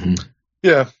 Mm-hmm.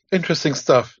 Yeah, interesting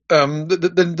stuff. I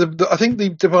think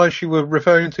the device you were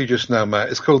referring to just now, Matt,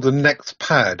 is called the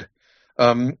NextPad.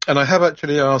 And I have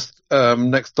actually asked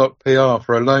NextDoc PR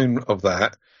for a loan of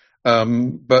that,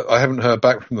 but I haven't heard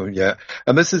back from them yet.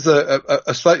 And this is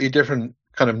a slightly different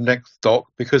kind of NextDoc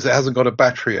because it hasn't got a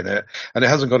battery in it, and it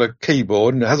hasn't got a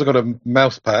keyboard, and it hasn't got a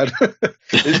mouse pad.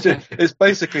 It's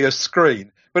basically a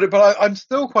screen. But I'm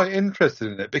still quite interested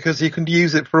in it because you can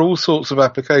use it for all sorts of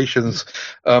applications,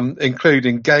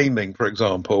 including gaming, for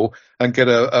example, and get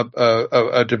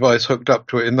a device hooked up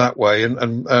to it in that way.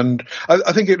 And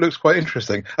I think it looks quite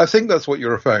interesting. I think that's what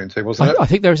you're referring to, wasn't it? I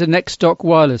think there is a NextDoc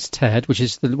wireless, Ted, which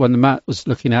is the one that Matt was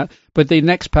looking at. But the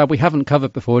NextPad we haven't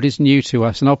covered before. It is new to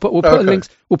us, and we'll put links.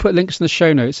 We'll put links in the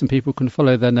show notes, and people can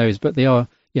follow their nose. But they are.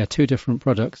 Yeah, two different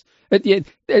products. I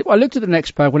looked at the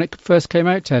NextPad when it first came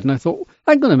out, Ted, and I thought,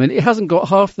 hang on a minute, it hasn't got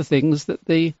half the things that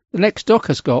the NextDoc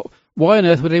has got. Why on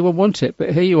earth would anyone want it?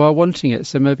 But here you are wanting it,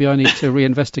 so maybe I need to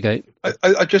reinvestigate.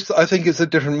 I think it's a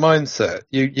different mindset.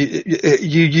 You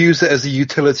use it as a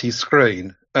utility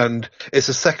screen, and it's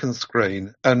a second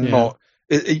screen, and not.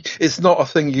 It's not a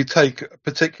thing you take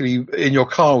particularly in your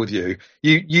car with you.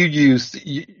 You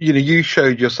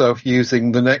showed yourself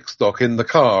using the NextDoc in the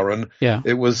car, and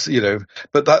it was,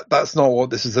 but that's not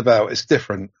what this is about. It's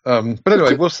different. But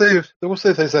anyway, we'll see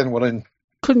if they send one in.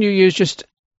 Couldn't you use just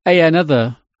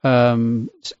another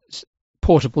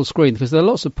portable screen? Because there are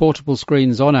lots of portable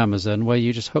screens on Amazon where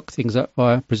you just hook things up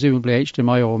via presumably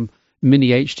HDMI or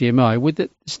mini HDMI.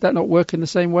 Does that not work in the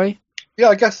same way? Yeah,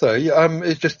 I guess so.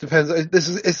 It just depends.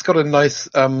 It's got a nice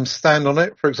stand on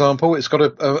it, for example. It's got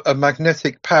a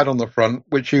magnetic pad on the front,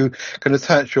 which you can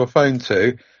attach your phone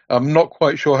to. I'm not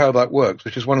quite sure how that works,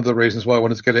 which is one of the reasons why I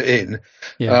wanted to get it in.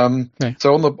 Yeah. Okay.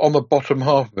 So on the bottom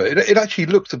half of it actually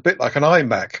looks a bit like an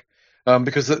iMac,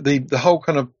 because the whole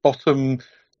kind of bottom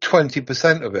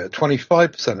 20% of it,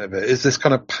 25% of it is this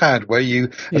kind of pad where you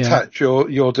attach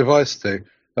your device to.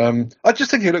 I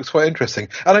just think it looks quite interesting,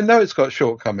 and I know it's got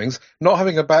shortcomings. Not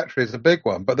having a battery is a big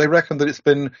one, but they reckon that it's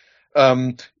been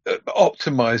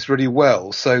optimized really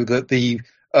well so that the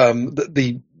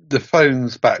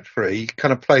phone's battery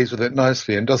kind of plays with it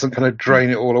nicely and doesn't kind of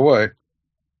drain it all away.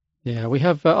 Yeah, we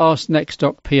have asked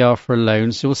NextDoc PR for a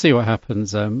loan, so we'll see what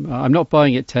happens. I'm not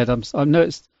buying it, Ted. I know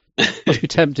it must be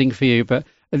tempting for you, but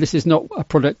this is not a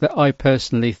product that I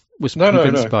personally was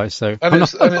convinced by. So I'm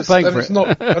not paying for it.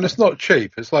 And it's not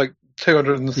cheap. It's like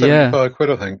 275 quid,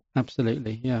 I think.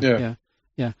 Absolutely.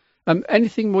 Yeah.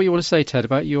 Anything more you want to say, Ted,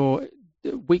 about your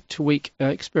week-to-week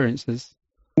experiences?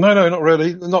 No, not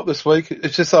really. Not this week.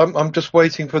 It's just I'm just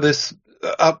waiting for this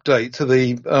update to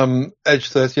the Edge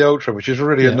 30 Ultra, which is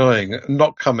really annoying.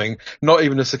 Not coming. Not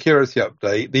even a security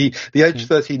update. The Edge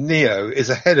 30 Neo is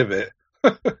ahead of it.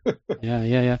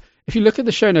 Yeah. If you look at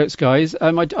the show notes, guys,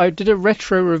 I did a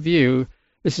retro review.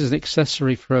 This is an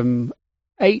accessory from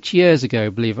 8 years ago,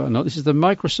 believe it or not. This is the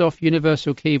Microsoft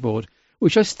Universal Keyboard,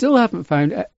 which I still haven't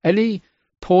found any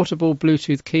portable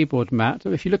Bluetooth keyboard, Matt.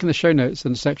 If you look in the show notes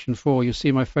in section 4, you'll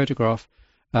see my photograph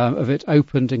of it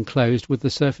opened and closed with the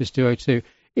Surface Duo 2.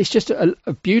 It's just a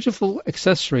beautiful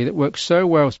accessory that works so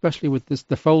well, especially with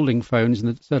the folding phones,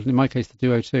 and certainly in my case, the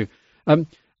Duo 2.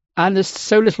 And there's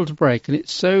so little to break, and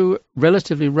it's so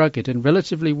relatively rugged and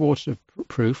relatively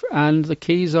waterproof, and the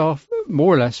keys are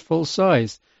more or less full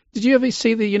size. Did you ever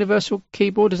see the Universal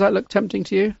Keyboard? Does that look tempting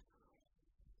to you?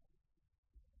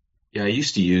 Yeah, I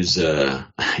used to use,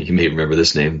 you may remember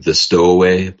this name, the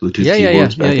Stowaway Bluetooth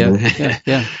keyboards back in the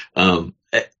day.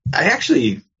 I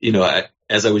actually,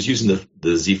 as I was using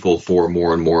the Z Fold 4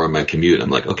 more and more on my commute, I'm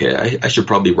like, okay, I should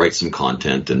probably write some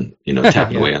content, and,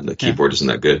 tapping away on the keyboard isn't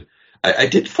that good. I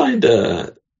did find, I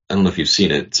don't know if you've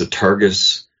seen it, it's a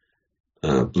Targus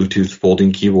Bluetooth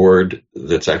folding keyboard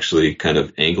that's actually kind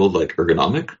of angled, like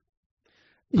ergonomic.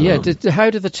 Yeah,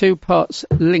 how do the two parts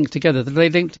link together? Do they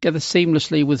link together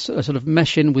seamlessly with a sort of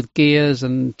mesh in with gears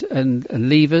and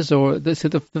levers? Or the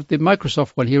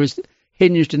Microsoft one here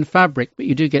hinged in fabric, but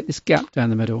you do get this gap down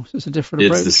the middle. So it's a different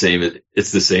approach.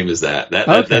 It's the same as that.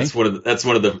 Okay. That's one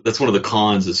of the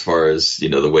cons as far as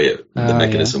the way the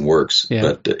mechanism works. Yeah.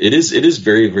 But it is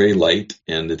very, very light,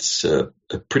 and it's a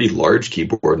pretty large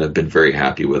keyboard, and I've been very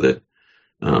happy with it.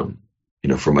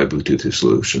 For my Bluetooth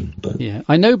solution. But. Yeah,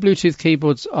 I know Bluetooth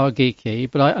keyboards are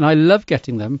geeky, but I love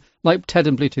getting them, like TED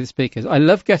and Bluetooth speakers. I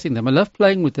love getting them. I love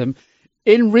playing with them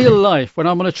in real life when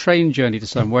I'm on a train journey to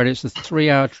somewhere and it's a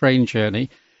 3-hour train journey.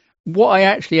 What I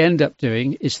actually end up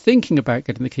doing is thinking about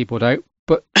getting the keyboard out,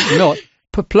 but not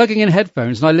plugging in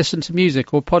headphones, and I listen to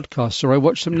music or podcasts, or I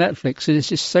watch some Netflix, and it's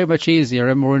just so much easier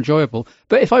and more enjoyable.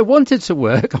 But if I wanted to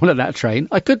work on that train,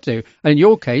 I could do. And in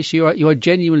your case, you are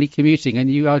genuinely commuting and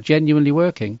you are genuinely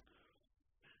working.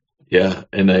 Yeah,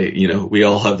 and we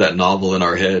all have that novel in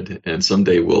our head, and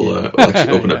someday we'll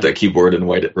actually open up that keyboard and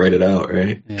write it out,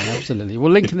 right? Yeah, absolutely.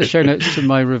 We'll link in the show notes to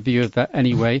my review of that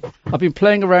anyway. I've been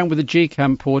playing around with the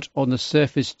Gcam port on the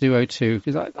Surface Duo 2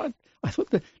 because I thought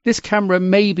that this camera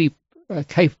may be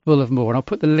capable of more, and I'll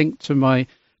put the link to my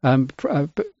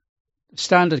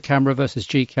standard camera versus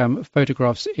Gcam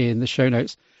photographs in the show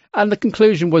notes. And the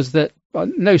conclusion was that,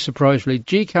 no surprise really,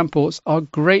 Gcam ports are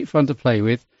great fun to play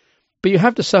with, but you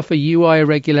have to suffer UI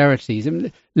irregularities,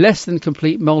 less than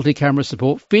complete multi-camera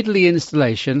support, fiddly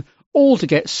installation, all to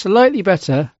get slightly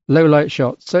better low-light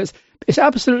shots. So it's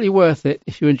absolutely worth it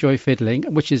if you enjoy fiddling,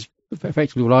 which is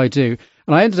effectively what I do.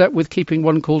 And I ended up with keeping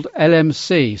one called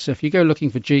LMC. So if you go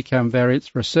looking for Gcam variants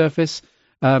for a Surface,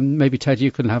 maybe Ted, you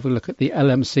can have a look at the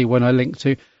LMC one I linked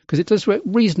to, because it does work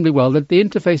reasonably well. The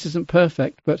interface isn't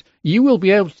perfect, but you will be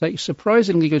able to take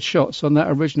surprisingly good shots on that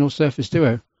original Surface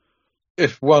Duo.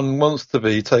 If one wants to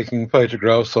be taking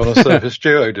photographs on a Surface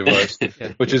Duo device,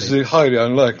 which is highly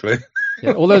unlikely.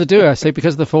 Yeah, although the Duo, I say,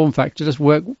 because of the form factor, does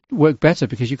work better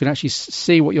because you can actually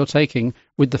see what you're taking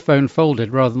with the phone folded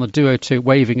rather than the Duo 2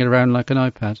 waving it around like an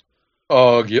iPad.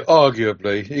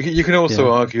 Arguably. You can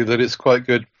also argue that it's quite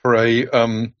good for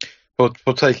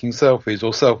for taking selfies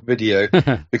or self-video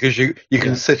because you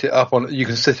can sit it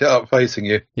up facing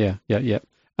you. Yeah.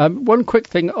 One quick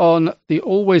thing on the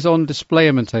always-on display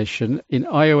implementation in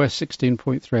iOS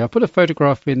 16.3. I'll put a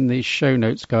photograph in the show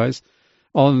notes, guys,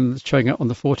 showing it on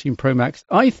the 14 Pro Max.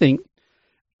 I think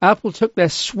Apple took their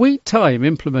sweet time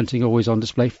implementing always-on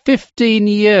display, 15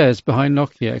 years behind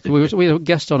Nokia. We had a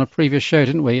guest on a previous show,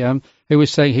 didn't we, who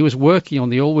was saying he was working on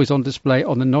the always-on display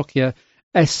on the Nokia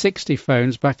S60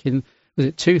 phones back in,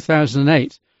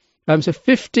 2008? So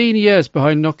 15 years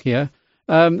behind Nokia.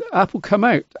 Apple come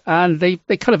out and they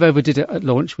kind of overdid it at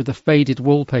launch with the faded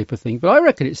wallpaper thing, but I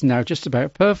reckon it's now just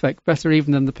about perfect, better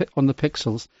even than on the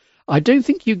Pixels. I don't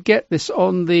think you get this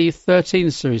on the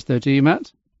 13 series though, do you,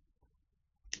 Matt?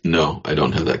 No, I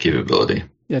don't have that capability.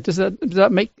 Yeah, is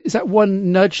that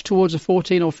one nudge towards a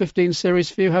 14 or 15 series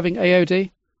for you having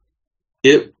AOD?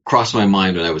 It crossed my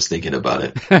mind when I was thinking about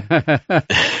it.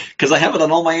 Because I have it on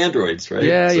all my Androids, right?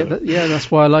 Yeah, that's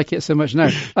why I like it so much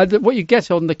now. What you get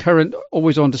on the current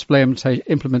always-on display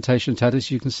implementation, Ted,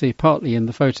 as you can see partly in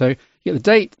the photo, you get the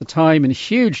date, the time in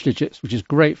huge digits, which is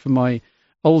great for my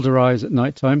older eyes at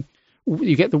night time.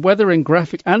 You get the weather in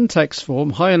graphic and text form,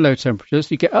 high and low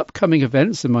temperatures. You get upcoming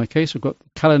events. In my case, we've got the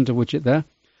calendar widget there.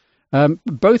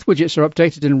 Both widgets are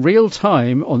updated in real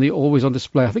time on the always-on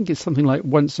display. I think it's something like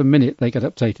once a minute they get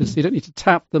updated, so you don't need to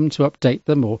tap them to update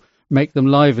them or make them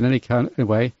live in any kind of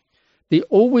way. The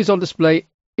always-on display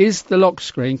is the lock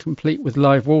screen, complete with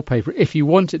live wallpaper, if you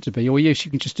want it to be, or yes,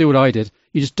 you can just do what I did.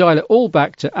 You just dial it all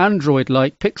back to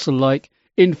Android-like, Pixel-like,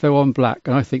 info on black,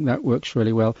 and I think that works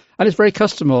really well. And it's very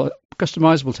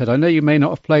customizable, Ted. I know you may not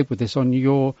have played with this on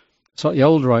your slightly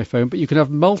older iPhone, but you can have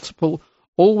multiple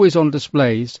always-on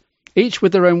displays, each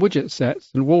with their own widget sets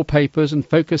and wallpapers and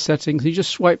focus settings. You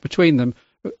just swipe between them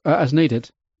as needed.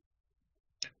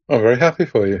 I'm very happy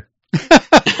for you.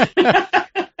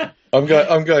 I'm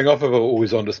going off of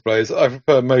always-on displays. I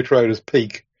prefer Motorola's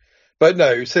Peak. But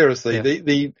no, seriously,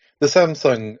 the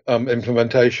Samsung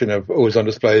implementation of always-on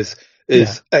displays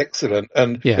is excellent,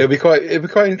 and it'll be quite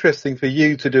interesting for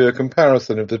you to do a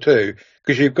comparison of the two,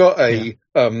 because you've got a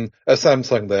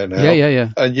Samsung there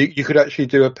now, and you could actually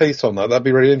do a piece on that. That'd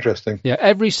be really interesting. Yeah,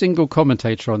 every single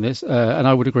commentator on this, and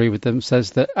I would agree with them,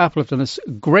 says that Apple have done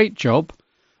a great job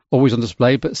always on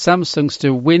display, but Samsung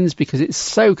still wins because it's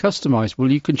so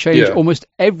customizable. You can change almost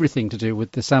everything to do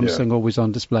with the Samsung always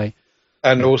on display,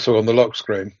 and also on the lock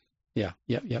screen. Yeah.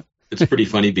 It's pretty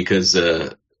funny because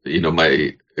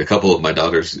a couple of my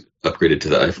daughters upgraded to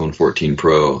the iPhone 14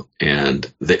 Pro,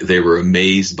 and they were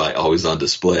amazed by always on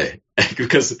display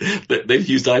because they've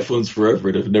used iPhones forever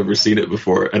and have never seen it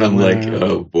before. And I'm like,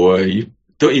 oh boy,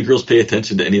 don't you girls pay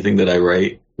attention to anything that I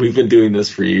write? We've been doing this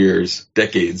for years,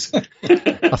 decades.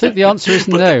 I think the answer is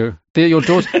no.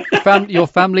 Your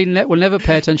family will never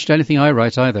pay attention to anything I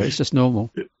write either. It's just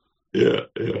normal. Yeah.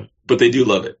 But they do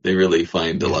love it. They really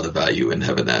find a lot of value in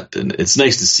having that. And it's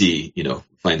nice to see,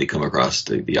 finally come across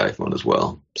the iPhone as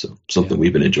well. So something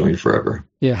we've been enjoying forever.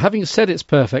 Yeah, having said it's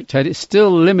perfect, Ted, it's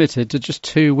still limited to just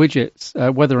 2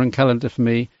 widgets, weather and calendar for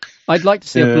me. I'd like to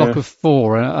see a block of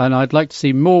 4, and I'd like to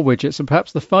see more widgets, and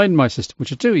perhaps the Find My system,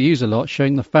 which I do use a lot,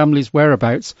 showing the family's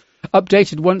whereabouts,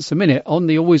 updated once a minute on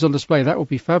the always on display. That would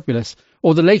be fabulous.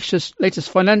 Or the latest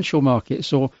financial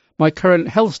markets, or my current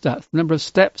health stats, the number of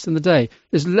steps in the day.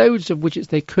 There's loads of widgets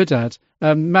they could add.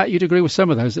 Matt, you'd agree with some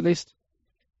of those at least?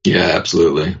 Yeah,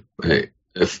 absolutely. Right.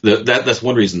 That's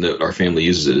one reason that our family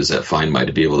uses it, is that Find My,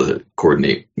 to be able to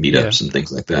coordinate meetups and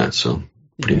things like that. So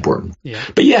pretty important. Yeah.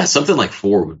 But yeah, something like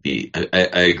 4 would be,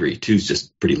 I agree. 2 is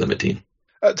just pretty limiting.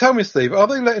 Tell me, Steve, are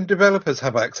they letting developers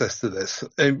have access to this,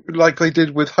 like they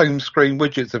did with home screen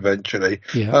widgets eventually?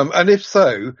 Yeah. And if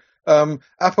so,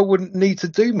 Apple wouldn't need to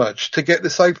do much to get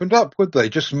this opened up, would they?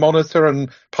 Just monitor and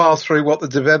pass through what the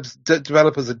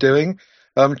developers are doing,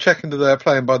 checking that they're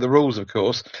playing by the rules, of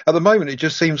course. At the moment, it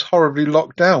just seems horribly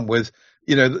locked down with,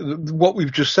 what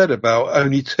we've just said about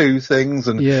only 2 things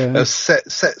and a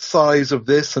set size of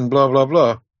this and blah, blah,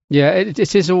 blah. Yeah,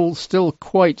 it is all still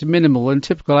quite minimal in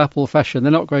typical Apple fashion.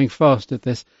 They're not going fast at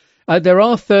this. There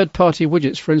are third-party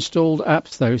widgets for installed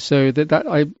apps, though, so that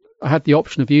I had the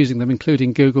option of using them,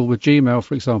 including Google with Gmail,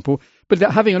 for example. But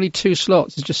having only 2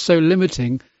 slots is just so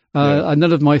limiting. And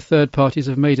none of my third parties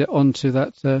have made it onto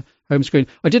that home screen.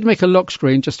 I did make a lock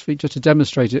screen just to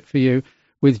demonstrate it for you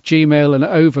with Gmail and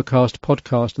Overcast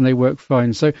podcast, and they work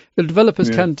fine. So the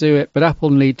developers can do it, but Apple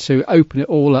need to open it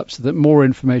all up so that more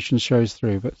information shows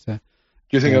through. But do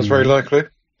you think that's very likely?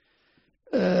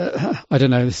 I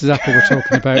don't know. This is Apple we're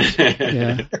talking about.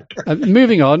 Yeah.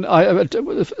 Moving on, a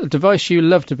device you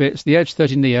loved a bit, it's the Edge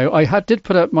 30 Neo. I did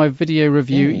put up my video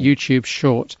review YouTube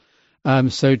short,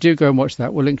 so do go and watch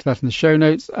that. We'll link to that in the show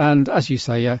notes. And as you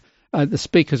say, the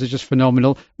speakers are just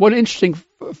phenomenal. One interesting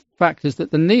fact is that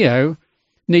the Neo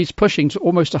needs pushing to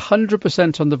almost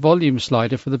 100% on the volume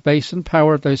slider for the bass and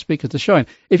power of those speakers to shine.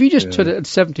 If you just put it at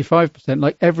 75%,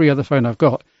 like every other phone I've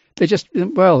got, they just,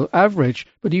 average.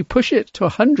 But you push it to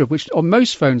 100, which on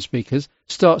most phone speakers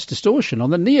starts distortion. On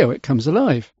the Neo, it comes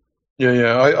alive.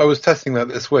 Yeah. I was testing that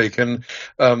this week, and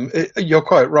you're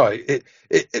quite right.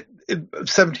 It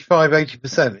 75,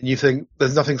 80%, and you think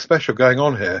there's nothing special going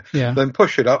on here. Yeah. Then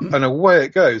push it up, and away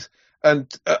it goes,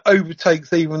 and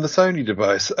overtakes even the Sony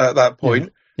device at that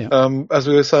point. Yeah. As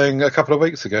we were saying a couple of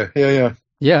weeks ago.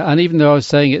 Yeah, and even though I was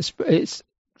saying it's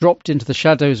dropped into the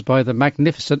shadows by the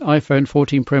magnificent iPhone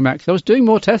 14 Pro Max, I was doing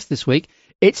more tests this week.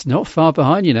 It's not far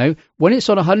behind, When it's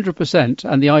on 100%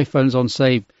 and the iPhone's on,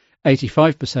 say,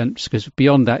 85%, because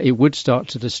beyond that it would start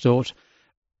to distort.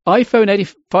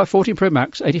 iPhone 14 Pro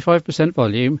Max, 85%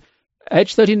 volume.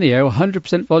 Edge 30 Neo,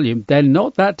 100% volume. They're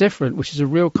not that different, which is a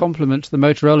real compliment to the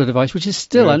Motorola device, which is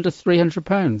still under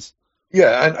 £300.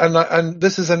 Yeah, and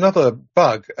this is another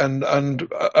bug and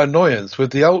annoyance with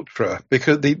the Ultra,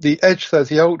 because the Edge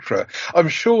 30 Ultra, I'm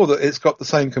sure that it's got the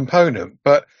same component,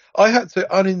 but I had to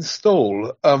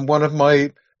uninstall one of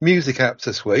my music apps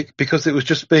this week because it was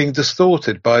just being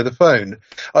distorted by the phone.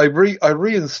 I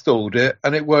reinstalled it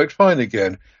and it worked fine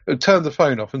again. I turned the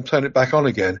phone off and turned it back on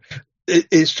again.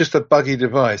 It's just a buggy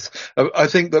device. I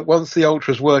think that once the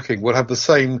Ultra's working, we'll have the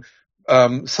same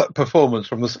performance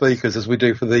from the speakers as we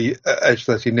do for the Edge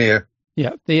 30 Neo.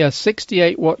 Yeah, the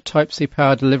 68-watt Type-C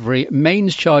power delivery,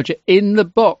 mains charger in the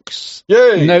box.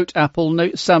 Yay! Note Apple,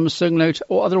 note Samsung, note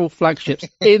all other flagships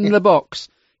in the box.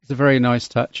 It's a very nice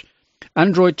touch.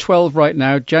 Android 12 right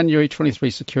now, January 23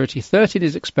 security, 13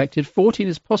 is expected, 14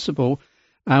 is possible,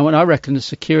 and I reckon the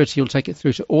security will take it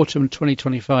through to autumn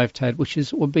 2025, Ted, which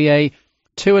will be a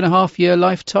 2.5-year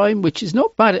lifetime, which is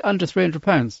not bad at under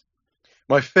 £300.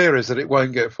 My fear is that it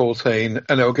won't get 14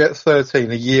 and it'll get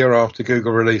 13 a year after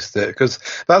Google released it, because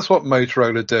that's what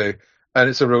Motorola do, and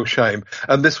it's a real shame.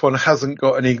 And this one hasn't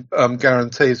got any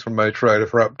guarantees from Motorola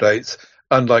for updates,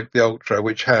 unlike the Ultra,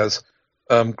 which has.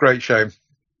 Great shame.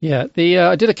 Yeah,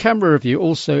 I did a camera review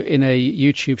also in a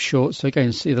YouTube short, so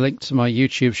again, see the link to my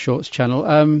YouTube Shorts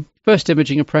channel. First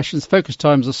imaging impressions, focus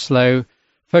times are slow,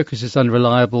 focus is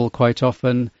unreliable quite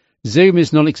often, zoom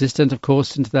is non-existent, of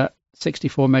course, into that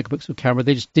 64 megapixel camera.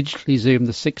 They just digitally zoom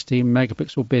the 16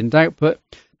 megapixel binned out, but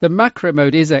the macro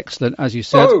mode is excellent, as you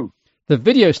said. Oh. The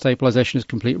video stabilization is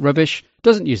complete rubbish,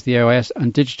 doesn't use the OIS,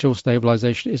 and digital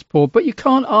stabilization is poor, but you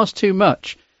can't ask too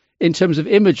much in terms of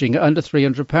imaging at under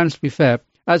 £300, to be fair.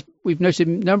 As we've noted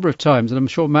a number of times, and I'm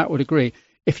sure Matt would agree,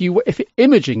 if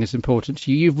imaging is important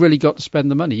to you, you've really got to spend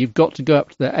the money. You've got to go up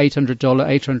to the $800,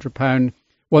 £800,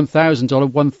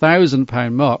 $1,000,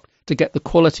 £1,000 mark to get the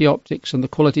quality optics and the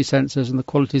quality sensors and the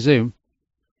quality zoom.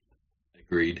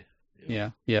 Agreed.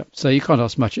 Yeah. So you can't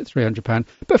ask much at £300.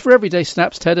 But for everyday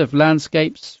snaps, Ted, of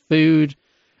landscapes, food,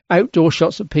 outdoor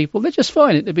shots of people, they're just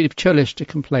fine. It'd be churlish to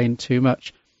complain too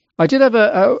much. I did have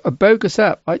a bogus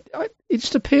app. It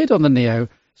just appeared on the Neo.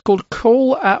 It's called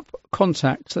Call App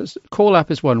Contacts. Call App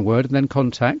is one word, and then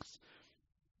Contacts.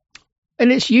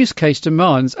 And its use case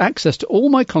demands access to all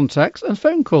my contacts and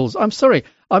phone calls. I'm sorry,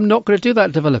 I'm not going to do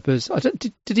that, developers.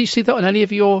 Did you see that on any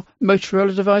of your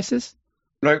Motorola devices?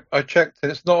 No, I checked,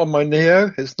 and it's not on my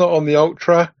Neo. It's not on the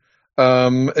Ultra.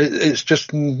 It's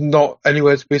just not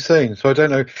anywhere to be seen. So I don't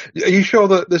know. Are you sure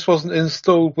that this wasn't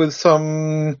installed with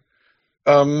some,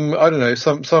 I don't know,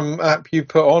 some app you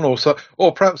put on,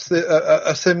 or perhaps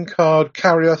a SIM card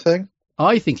carrier thing?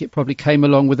 I think it probably came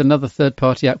along with another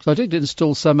third-party app, because I did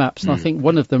install some apps, and I think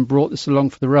one of them brought this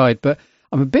along for the ride. But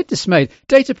I'm a bit dismayed.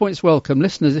 Data points welcome,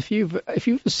 listeners. If you've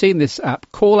seen this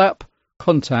app, Call App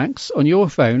Contacts on your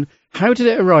phone, how did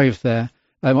it arrive there?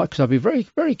 Because I'd be very,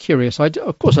 very curious.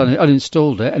 Of course, I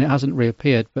uninstalled it and it hasn't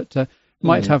reappeared, but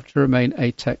might have to remain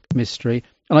a tech mystery.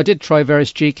 And I did try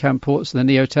various Gcam ports in the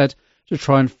Neo, Ted, to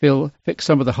try and fix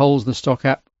some of the holes in the stock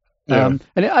app. Yeah.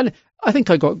 And I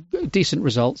think I got decent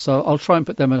results, so I'll try and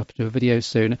put them up to a video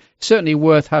soon. Certainly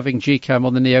worth having Gcam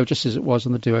on the Neo, just as it was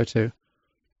on the Duo 2.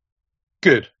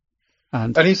 Good.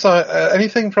 And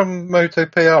anything from Moto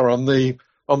PR on the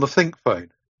Think phone?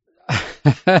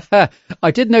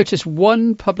 I did notice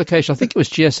one publication, I think it was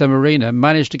GSM Arena,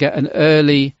 managed to get an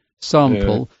early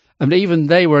sample, and even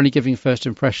they were only giving first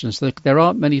impressions. So there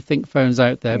aren't many Think phones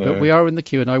out there, but we are in the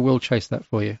queue, and I will chase that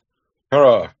for you.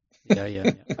 Hurrah!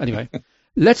 Yeah. Anyway,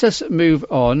 let us move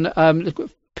on.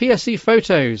 PSE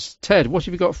photos. Ted, what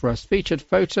have you got for us? Featured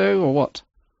photo or what?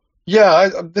 Yeah,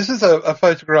 this is a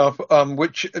photograph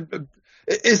which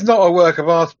is not a work of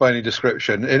art by any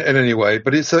description in any way,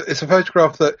 but it's a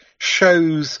photograph that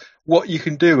shows what you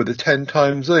can do with a 10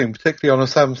 times zoom, particularly on a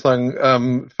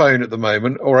Samsung phone at the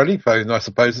moment, or any phone, I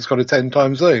suppose, that's got a 10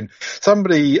 times zoom.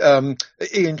 Somebody,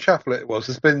 Ian Chappell it was,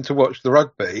 has been to watch the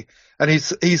rugby, and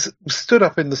he's stood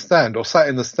up in the stand, or sat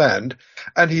in the stand,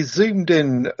 and he's zoomed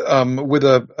in with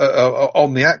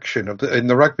on the action in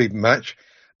the rugby match,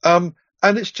 and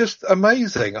it's just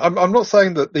amazing. I'm not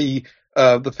saying that the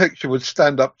picture would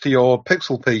stand up to your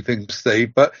pixel peeping,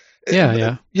 Steve, but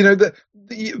yeah. You know,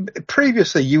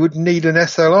 previously you would need an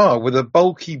SLR with a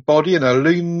bulky body and a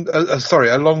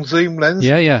long zoom lens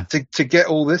to get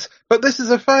all this. But this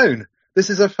is a phone. This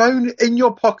is a phone in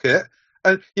your pocket.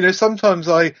 And, you know, sometimes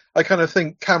I kind of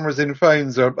think cameras in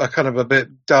phones are kind of a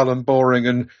bit dull and boring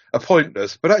and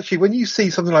pointless. But actually, when you see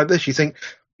something like this, you think,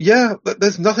 yeah,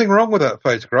 there's nothing wrong with that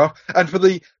photograph. And for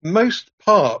the most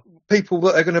part, people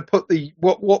that are going to put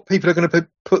what people are going to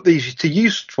put these to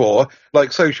use for,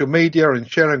 like social media and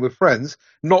sharing with friends,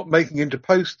 not making into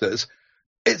posters,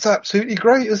 it's absolutely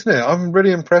great, isn't it? I'm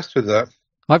really impressed with that.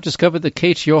 I've discovered the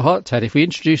key to your heart, Ted. If we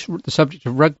introduce the subject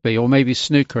of rugby or maybe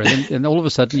snooker, and all of a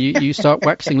sudden you start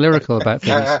waxing lyrical about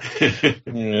things.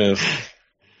 Yes.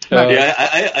 Yeah,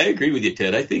 I agree with you,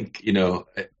 Ted. I think, you know,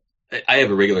 I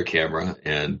have a regular camera,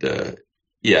 and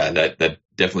that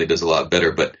definitely does a lot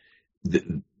better. But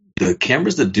the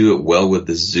cameras that do it well with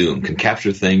the zoom can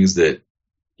capture things that,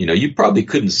 you know, you probably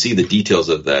couldn't see the details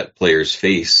of that player's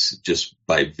face just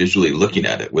by visually looking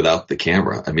at it without the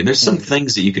camera. I mean, there's some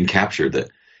things that you can capture that,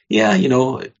 you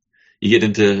know, you get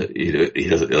into, you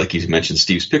know, like you mentioned,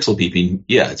 Steve's pixel peeping.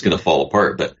 Yeah, it's going to fall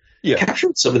apart, but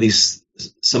capturing some of these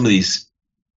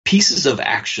pieces of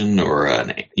action,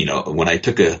 or you know, when I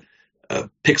took a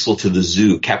pixel to the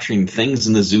zoo, capturing things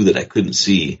in the zoo that I couldn't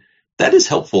see, that is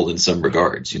helpful in some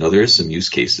regards. You know, there is some use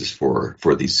cases for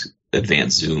these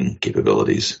advanced zoom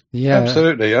capabilities. Yeah,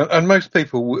 absolutely. And most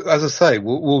people, as I say,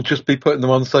 will just be putting them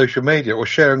on social media or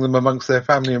sharing them amongst their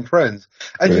family and friends.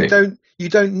 And you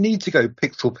don't need to go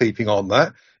pixel peeping on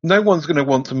that. No one's going to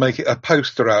want to make it a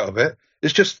poster out of it.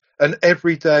 It's just an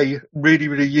everyday, really,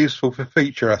 really useful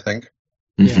feature, I think.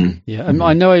 Yeah. And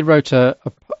I know I wrote a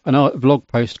blog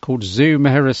post called Zoom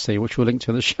Heresy, which we'll link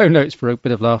to in the show notes for a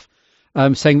bit of laugh,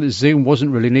 saying that zoom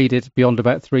wasn't really needed beyond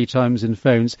about 3 times in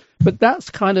phones. But that's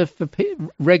kind of for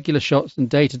regular shots and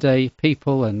day-to-day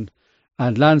people and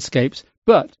landscapes.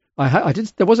 But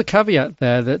there was a caveat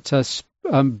there that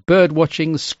bird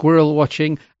watching, squirrel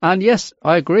watching, and yes,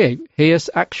 I agree, here's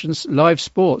actions, live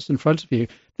sports in front of you.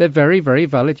 They're very, very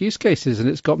valid use cases, and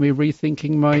it's got me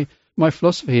rethinking my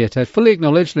philosophy here, Ted. Fully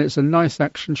acknowledged, and it's a nice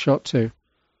action shot too.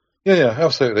 Yeah,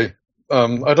 absolutely.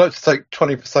 I'd like to take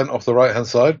 20% off the right hand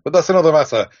side, but that's another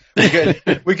matter.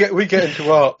 We get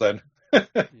into art then.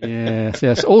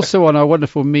 Yes. Also on our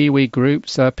wonderful MeWe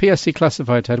groups, PSC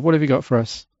Classified, Ted, what have you got for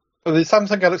us? Well, the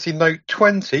Samsung Galaxy Note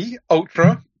 20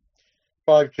 Ultra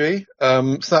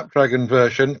 5G Snapdragon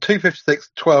version,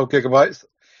 256, 12 gigabytes.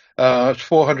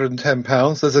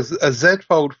 £410. There's a Z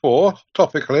Fold 4,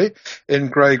 topically, in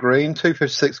grey green,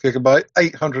 256 gigabyte,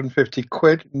 850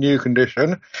 quid, new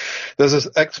condition. There's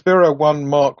an Xperia 1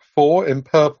 Mark 4 in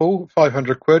purple,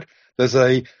 500 quid. There's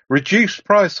a reduced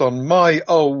price on my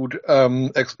old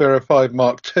Xperia 5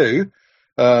 Mark 2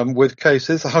 with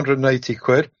cases, 180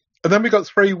 quid. And then we got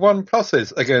 3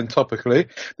 OnePluses, again, topically.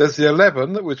 There's the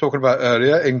 11 that we were talking about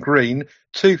earlier in green,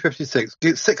 256,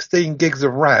 16 gigs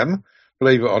of RAM.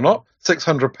 Believe it or not,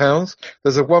 £600.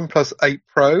 There's a OnePlus 8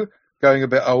 Pro, going a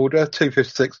bit older,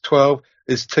 256, 12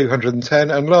 is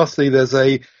 210. And lastly, there's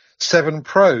a 7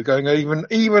 Pro, going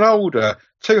even older,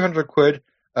 200 quid.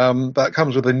 That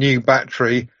comes with a new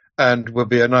battery and will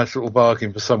be a nice little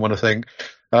bargain for someone, I think.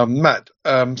 Matt,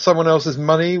 someone else's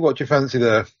money, what do you fancy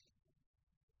there?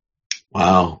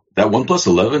 Wow, that OnePlus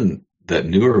 11, that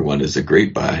newer one, is a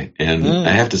great buy, and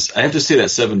I have to say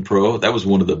that 7 Pro, that was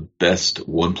one of the best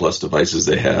OnePlus devices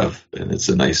they have, and it's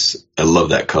I love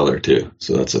that color too.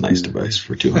 So that's a nice device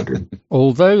for 200.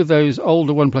 Although those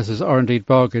older OnePluses are indeed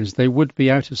bargains, they would be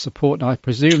out of support. And I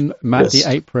presume, Matt, the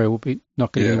 8 Pro will be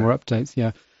not getting any more updates.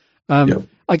 Yeah,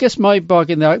 I guess my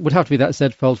bargain there would have to be that Z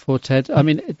Fold 4, Ted. I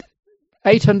mean,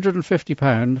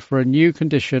 £850 for a new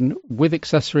condition with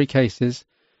accessory cases.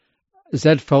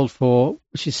 Z Fold 4,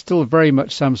 which is still very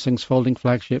much Samsung's folding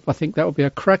flagship. I think that would be a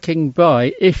cracking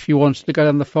buy if you wanted to go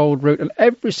down the fold route. And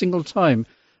every single time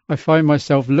I find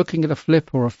myself looking at a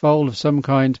flip or a fold of some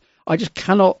kind, I just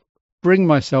cannot bring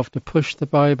myself to push the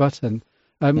buy button.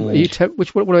 What about you, Ted?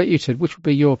 Which would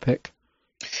be your pick?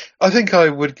 I think I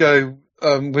would go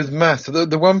with Matt. The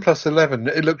OnePlus 11,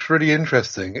 it looks really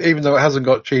interesting, even though it hasn't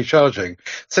got Qi charging.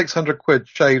 600 quid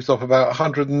shaves off about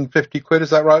 150 quid.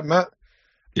 Is that right, Matt?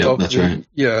 Yeah, that's right.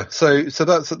 Yeah, so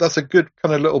that's a good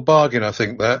kind of little bargain, I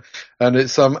think, that, and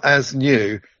it's as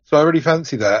new. So I really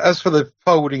fancy that. As for the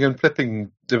folding and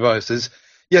flipping devices,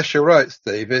 yes, you're right,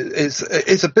 Steve.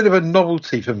 It's a bit of a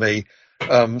novelty for me,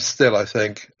 still, I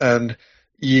think. And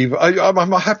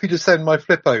I'm happy to send my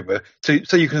flip over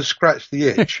so you can scratch the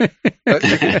itch. You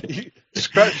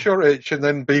scratch your itch and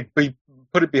then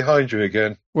put it behind you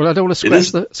again. Well, I don't want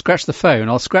to scratch the phone.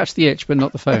 I'll scratch the itch, but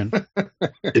not the phone.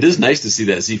 It is nice to see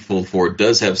that Z Fold 4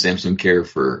 does have Samsung Care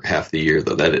for half the year,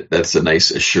 though. That's a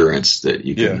nice assurance that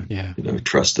you can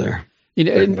trust there.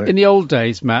 In the old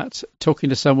days, Matt,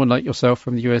 talking to someone like yourself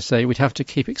from the USA, we'd have to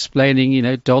keep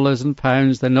explaining, dollars and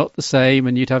pounds, they're not the same,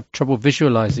 and you'd have trouble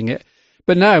visualizing it.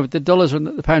 But now the dollars and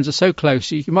the pounds are so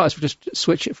close, you might as well just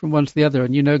switch it from one to the other,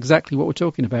 and you know exactly what we're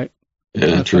talking about.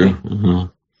 Yeah, true. Uh-huh.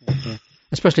 Yeah.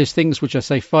 Especially as things which are,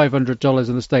 say, $500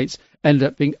 in the States end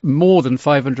up being more than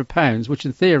 £500, which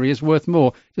in theory is worth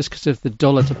more just because of the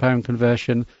dollar to pound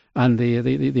conversion and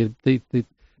the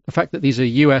fact that these are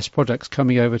US products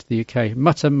coming over to the UK.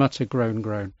 Mutter,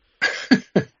 groan.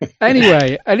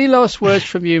 Anyway, any last words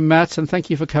from you, Matt? And thank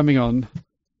you for coming on.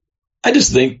 I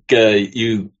just thank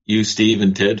you, Steve,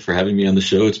 and Ted for having me on the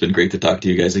show. It's been great to talk to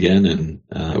you guys again, and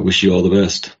I wish you all the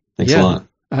best. Thanks a lot.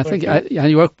 I think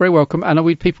you are very welcome,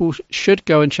 and people should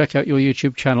go and check out your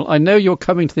YouTube channel. I know you're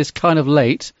coming to this kind of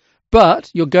late,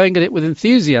 but you're going at it with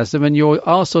enthusiasm, and you're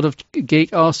our sort of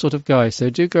geek, our sort of guy. So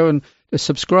do go and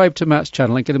subscribe to Matt's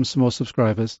channel and get him some more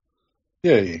subscribers.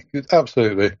 Yeah,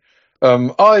 absolutely.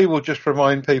 I will just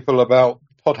remind people about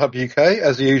PodHub UK,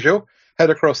 as usual. Head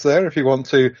across there if you want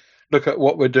to look at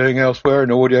what we're doing elsewhere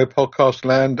in audio podcast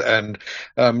land, and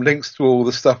links to all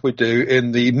the stuff we do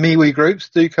in the MeWe groups.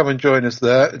 Do come and join us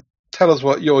there. Tell us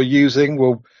what you're using.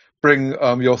 We'll bring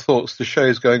your thoughts to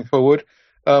shows going forward.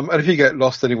 And if you get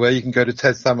lost anywhere, you can go to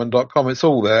tedsalmon.com. It's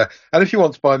all there. And if you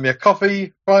want to buy me a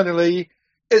coffee, finally,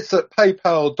 it's at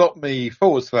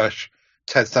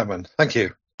paypal.me/tedsalmon. Thank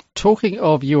you. Talking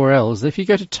of URLs, if you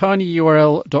go to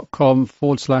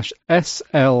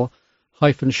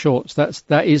tinyurl.com/SL-shorts,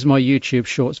 that is my YouTube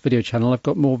Shorts video channel. I've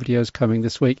got more videos coming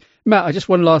this week. Matt, I just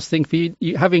one last thing for you.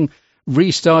 Having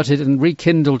restarted and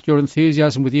rekindled your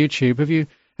enthusiasm with YouTube, have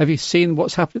you seen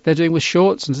what's happened? They're doing with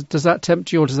Shorts, and does that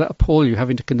tempt you or does that appall you,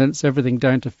 having to condense everything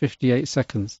down to 58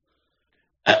 seconds?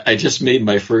 I just made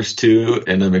my first 2,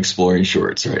 and I'm exploring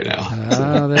Shorts right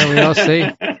now. There we are. See,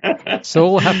 it's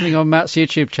all happening on Matt's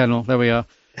YouTube channel. There we are.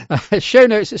 Show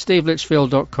notes at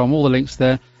stevelitchfield.com. All the links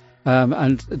there.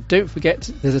 And don't forget,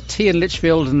 there's a T in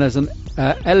Litchfield and there's an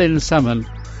L in Salmon.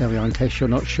 There we are, in case you're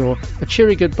not sure. A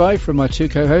cheery goodbye from my 2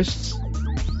 co-hosts.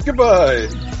 Goodbye.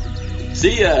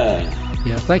 See ya.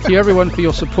 Yeah, thank you everyone for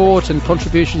your support and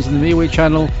contributions in the MeWe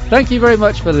channel. Thank you very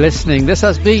much for listening. This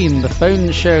has been the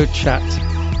Phone Show Chat.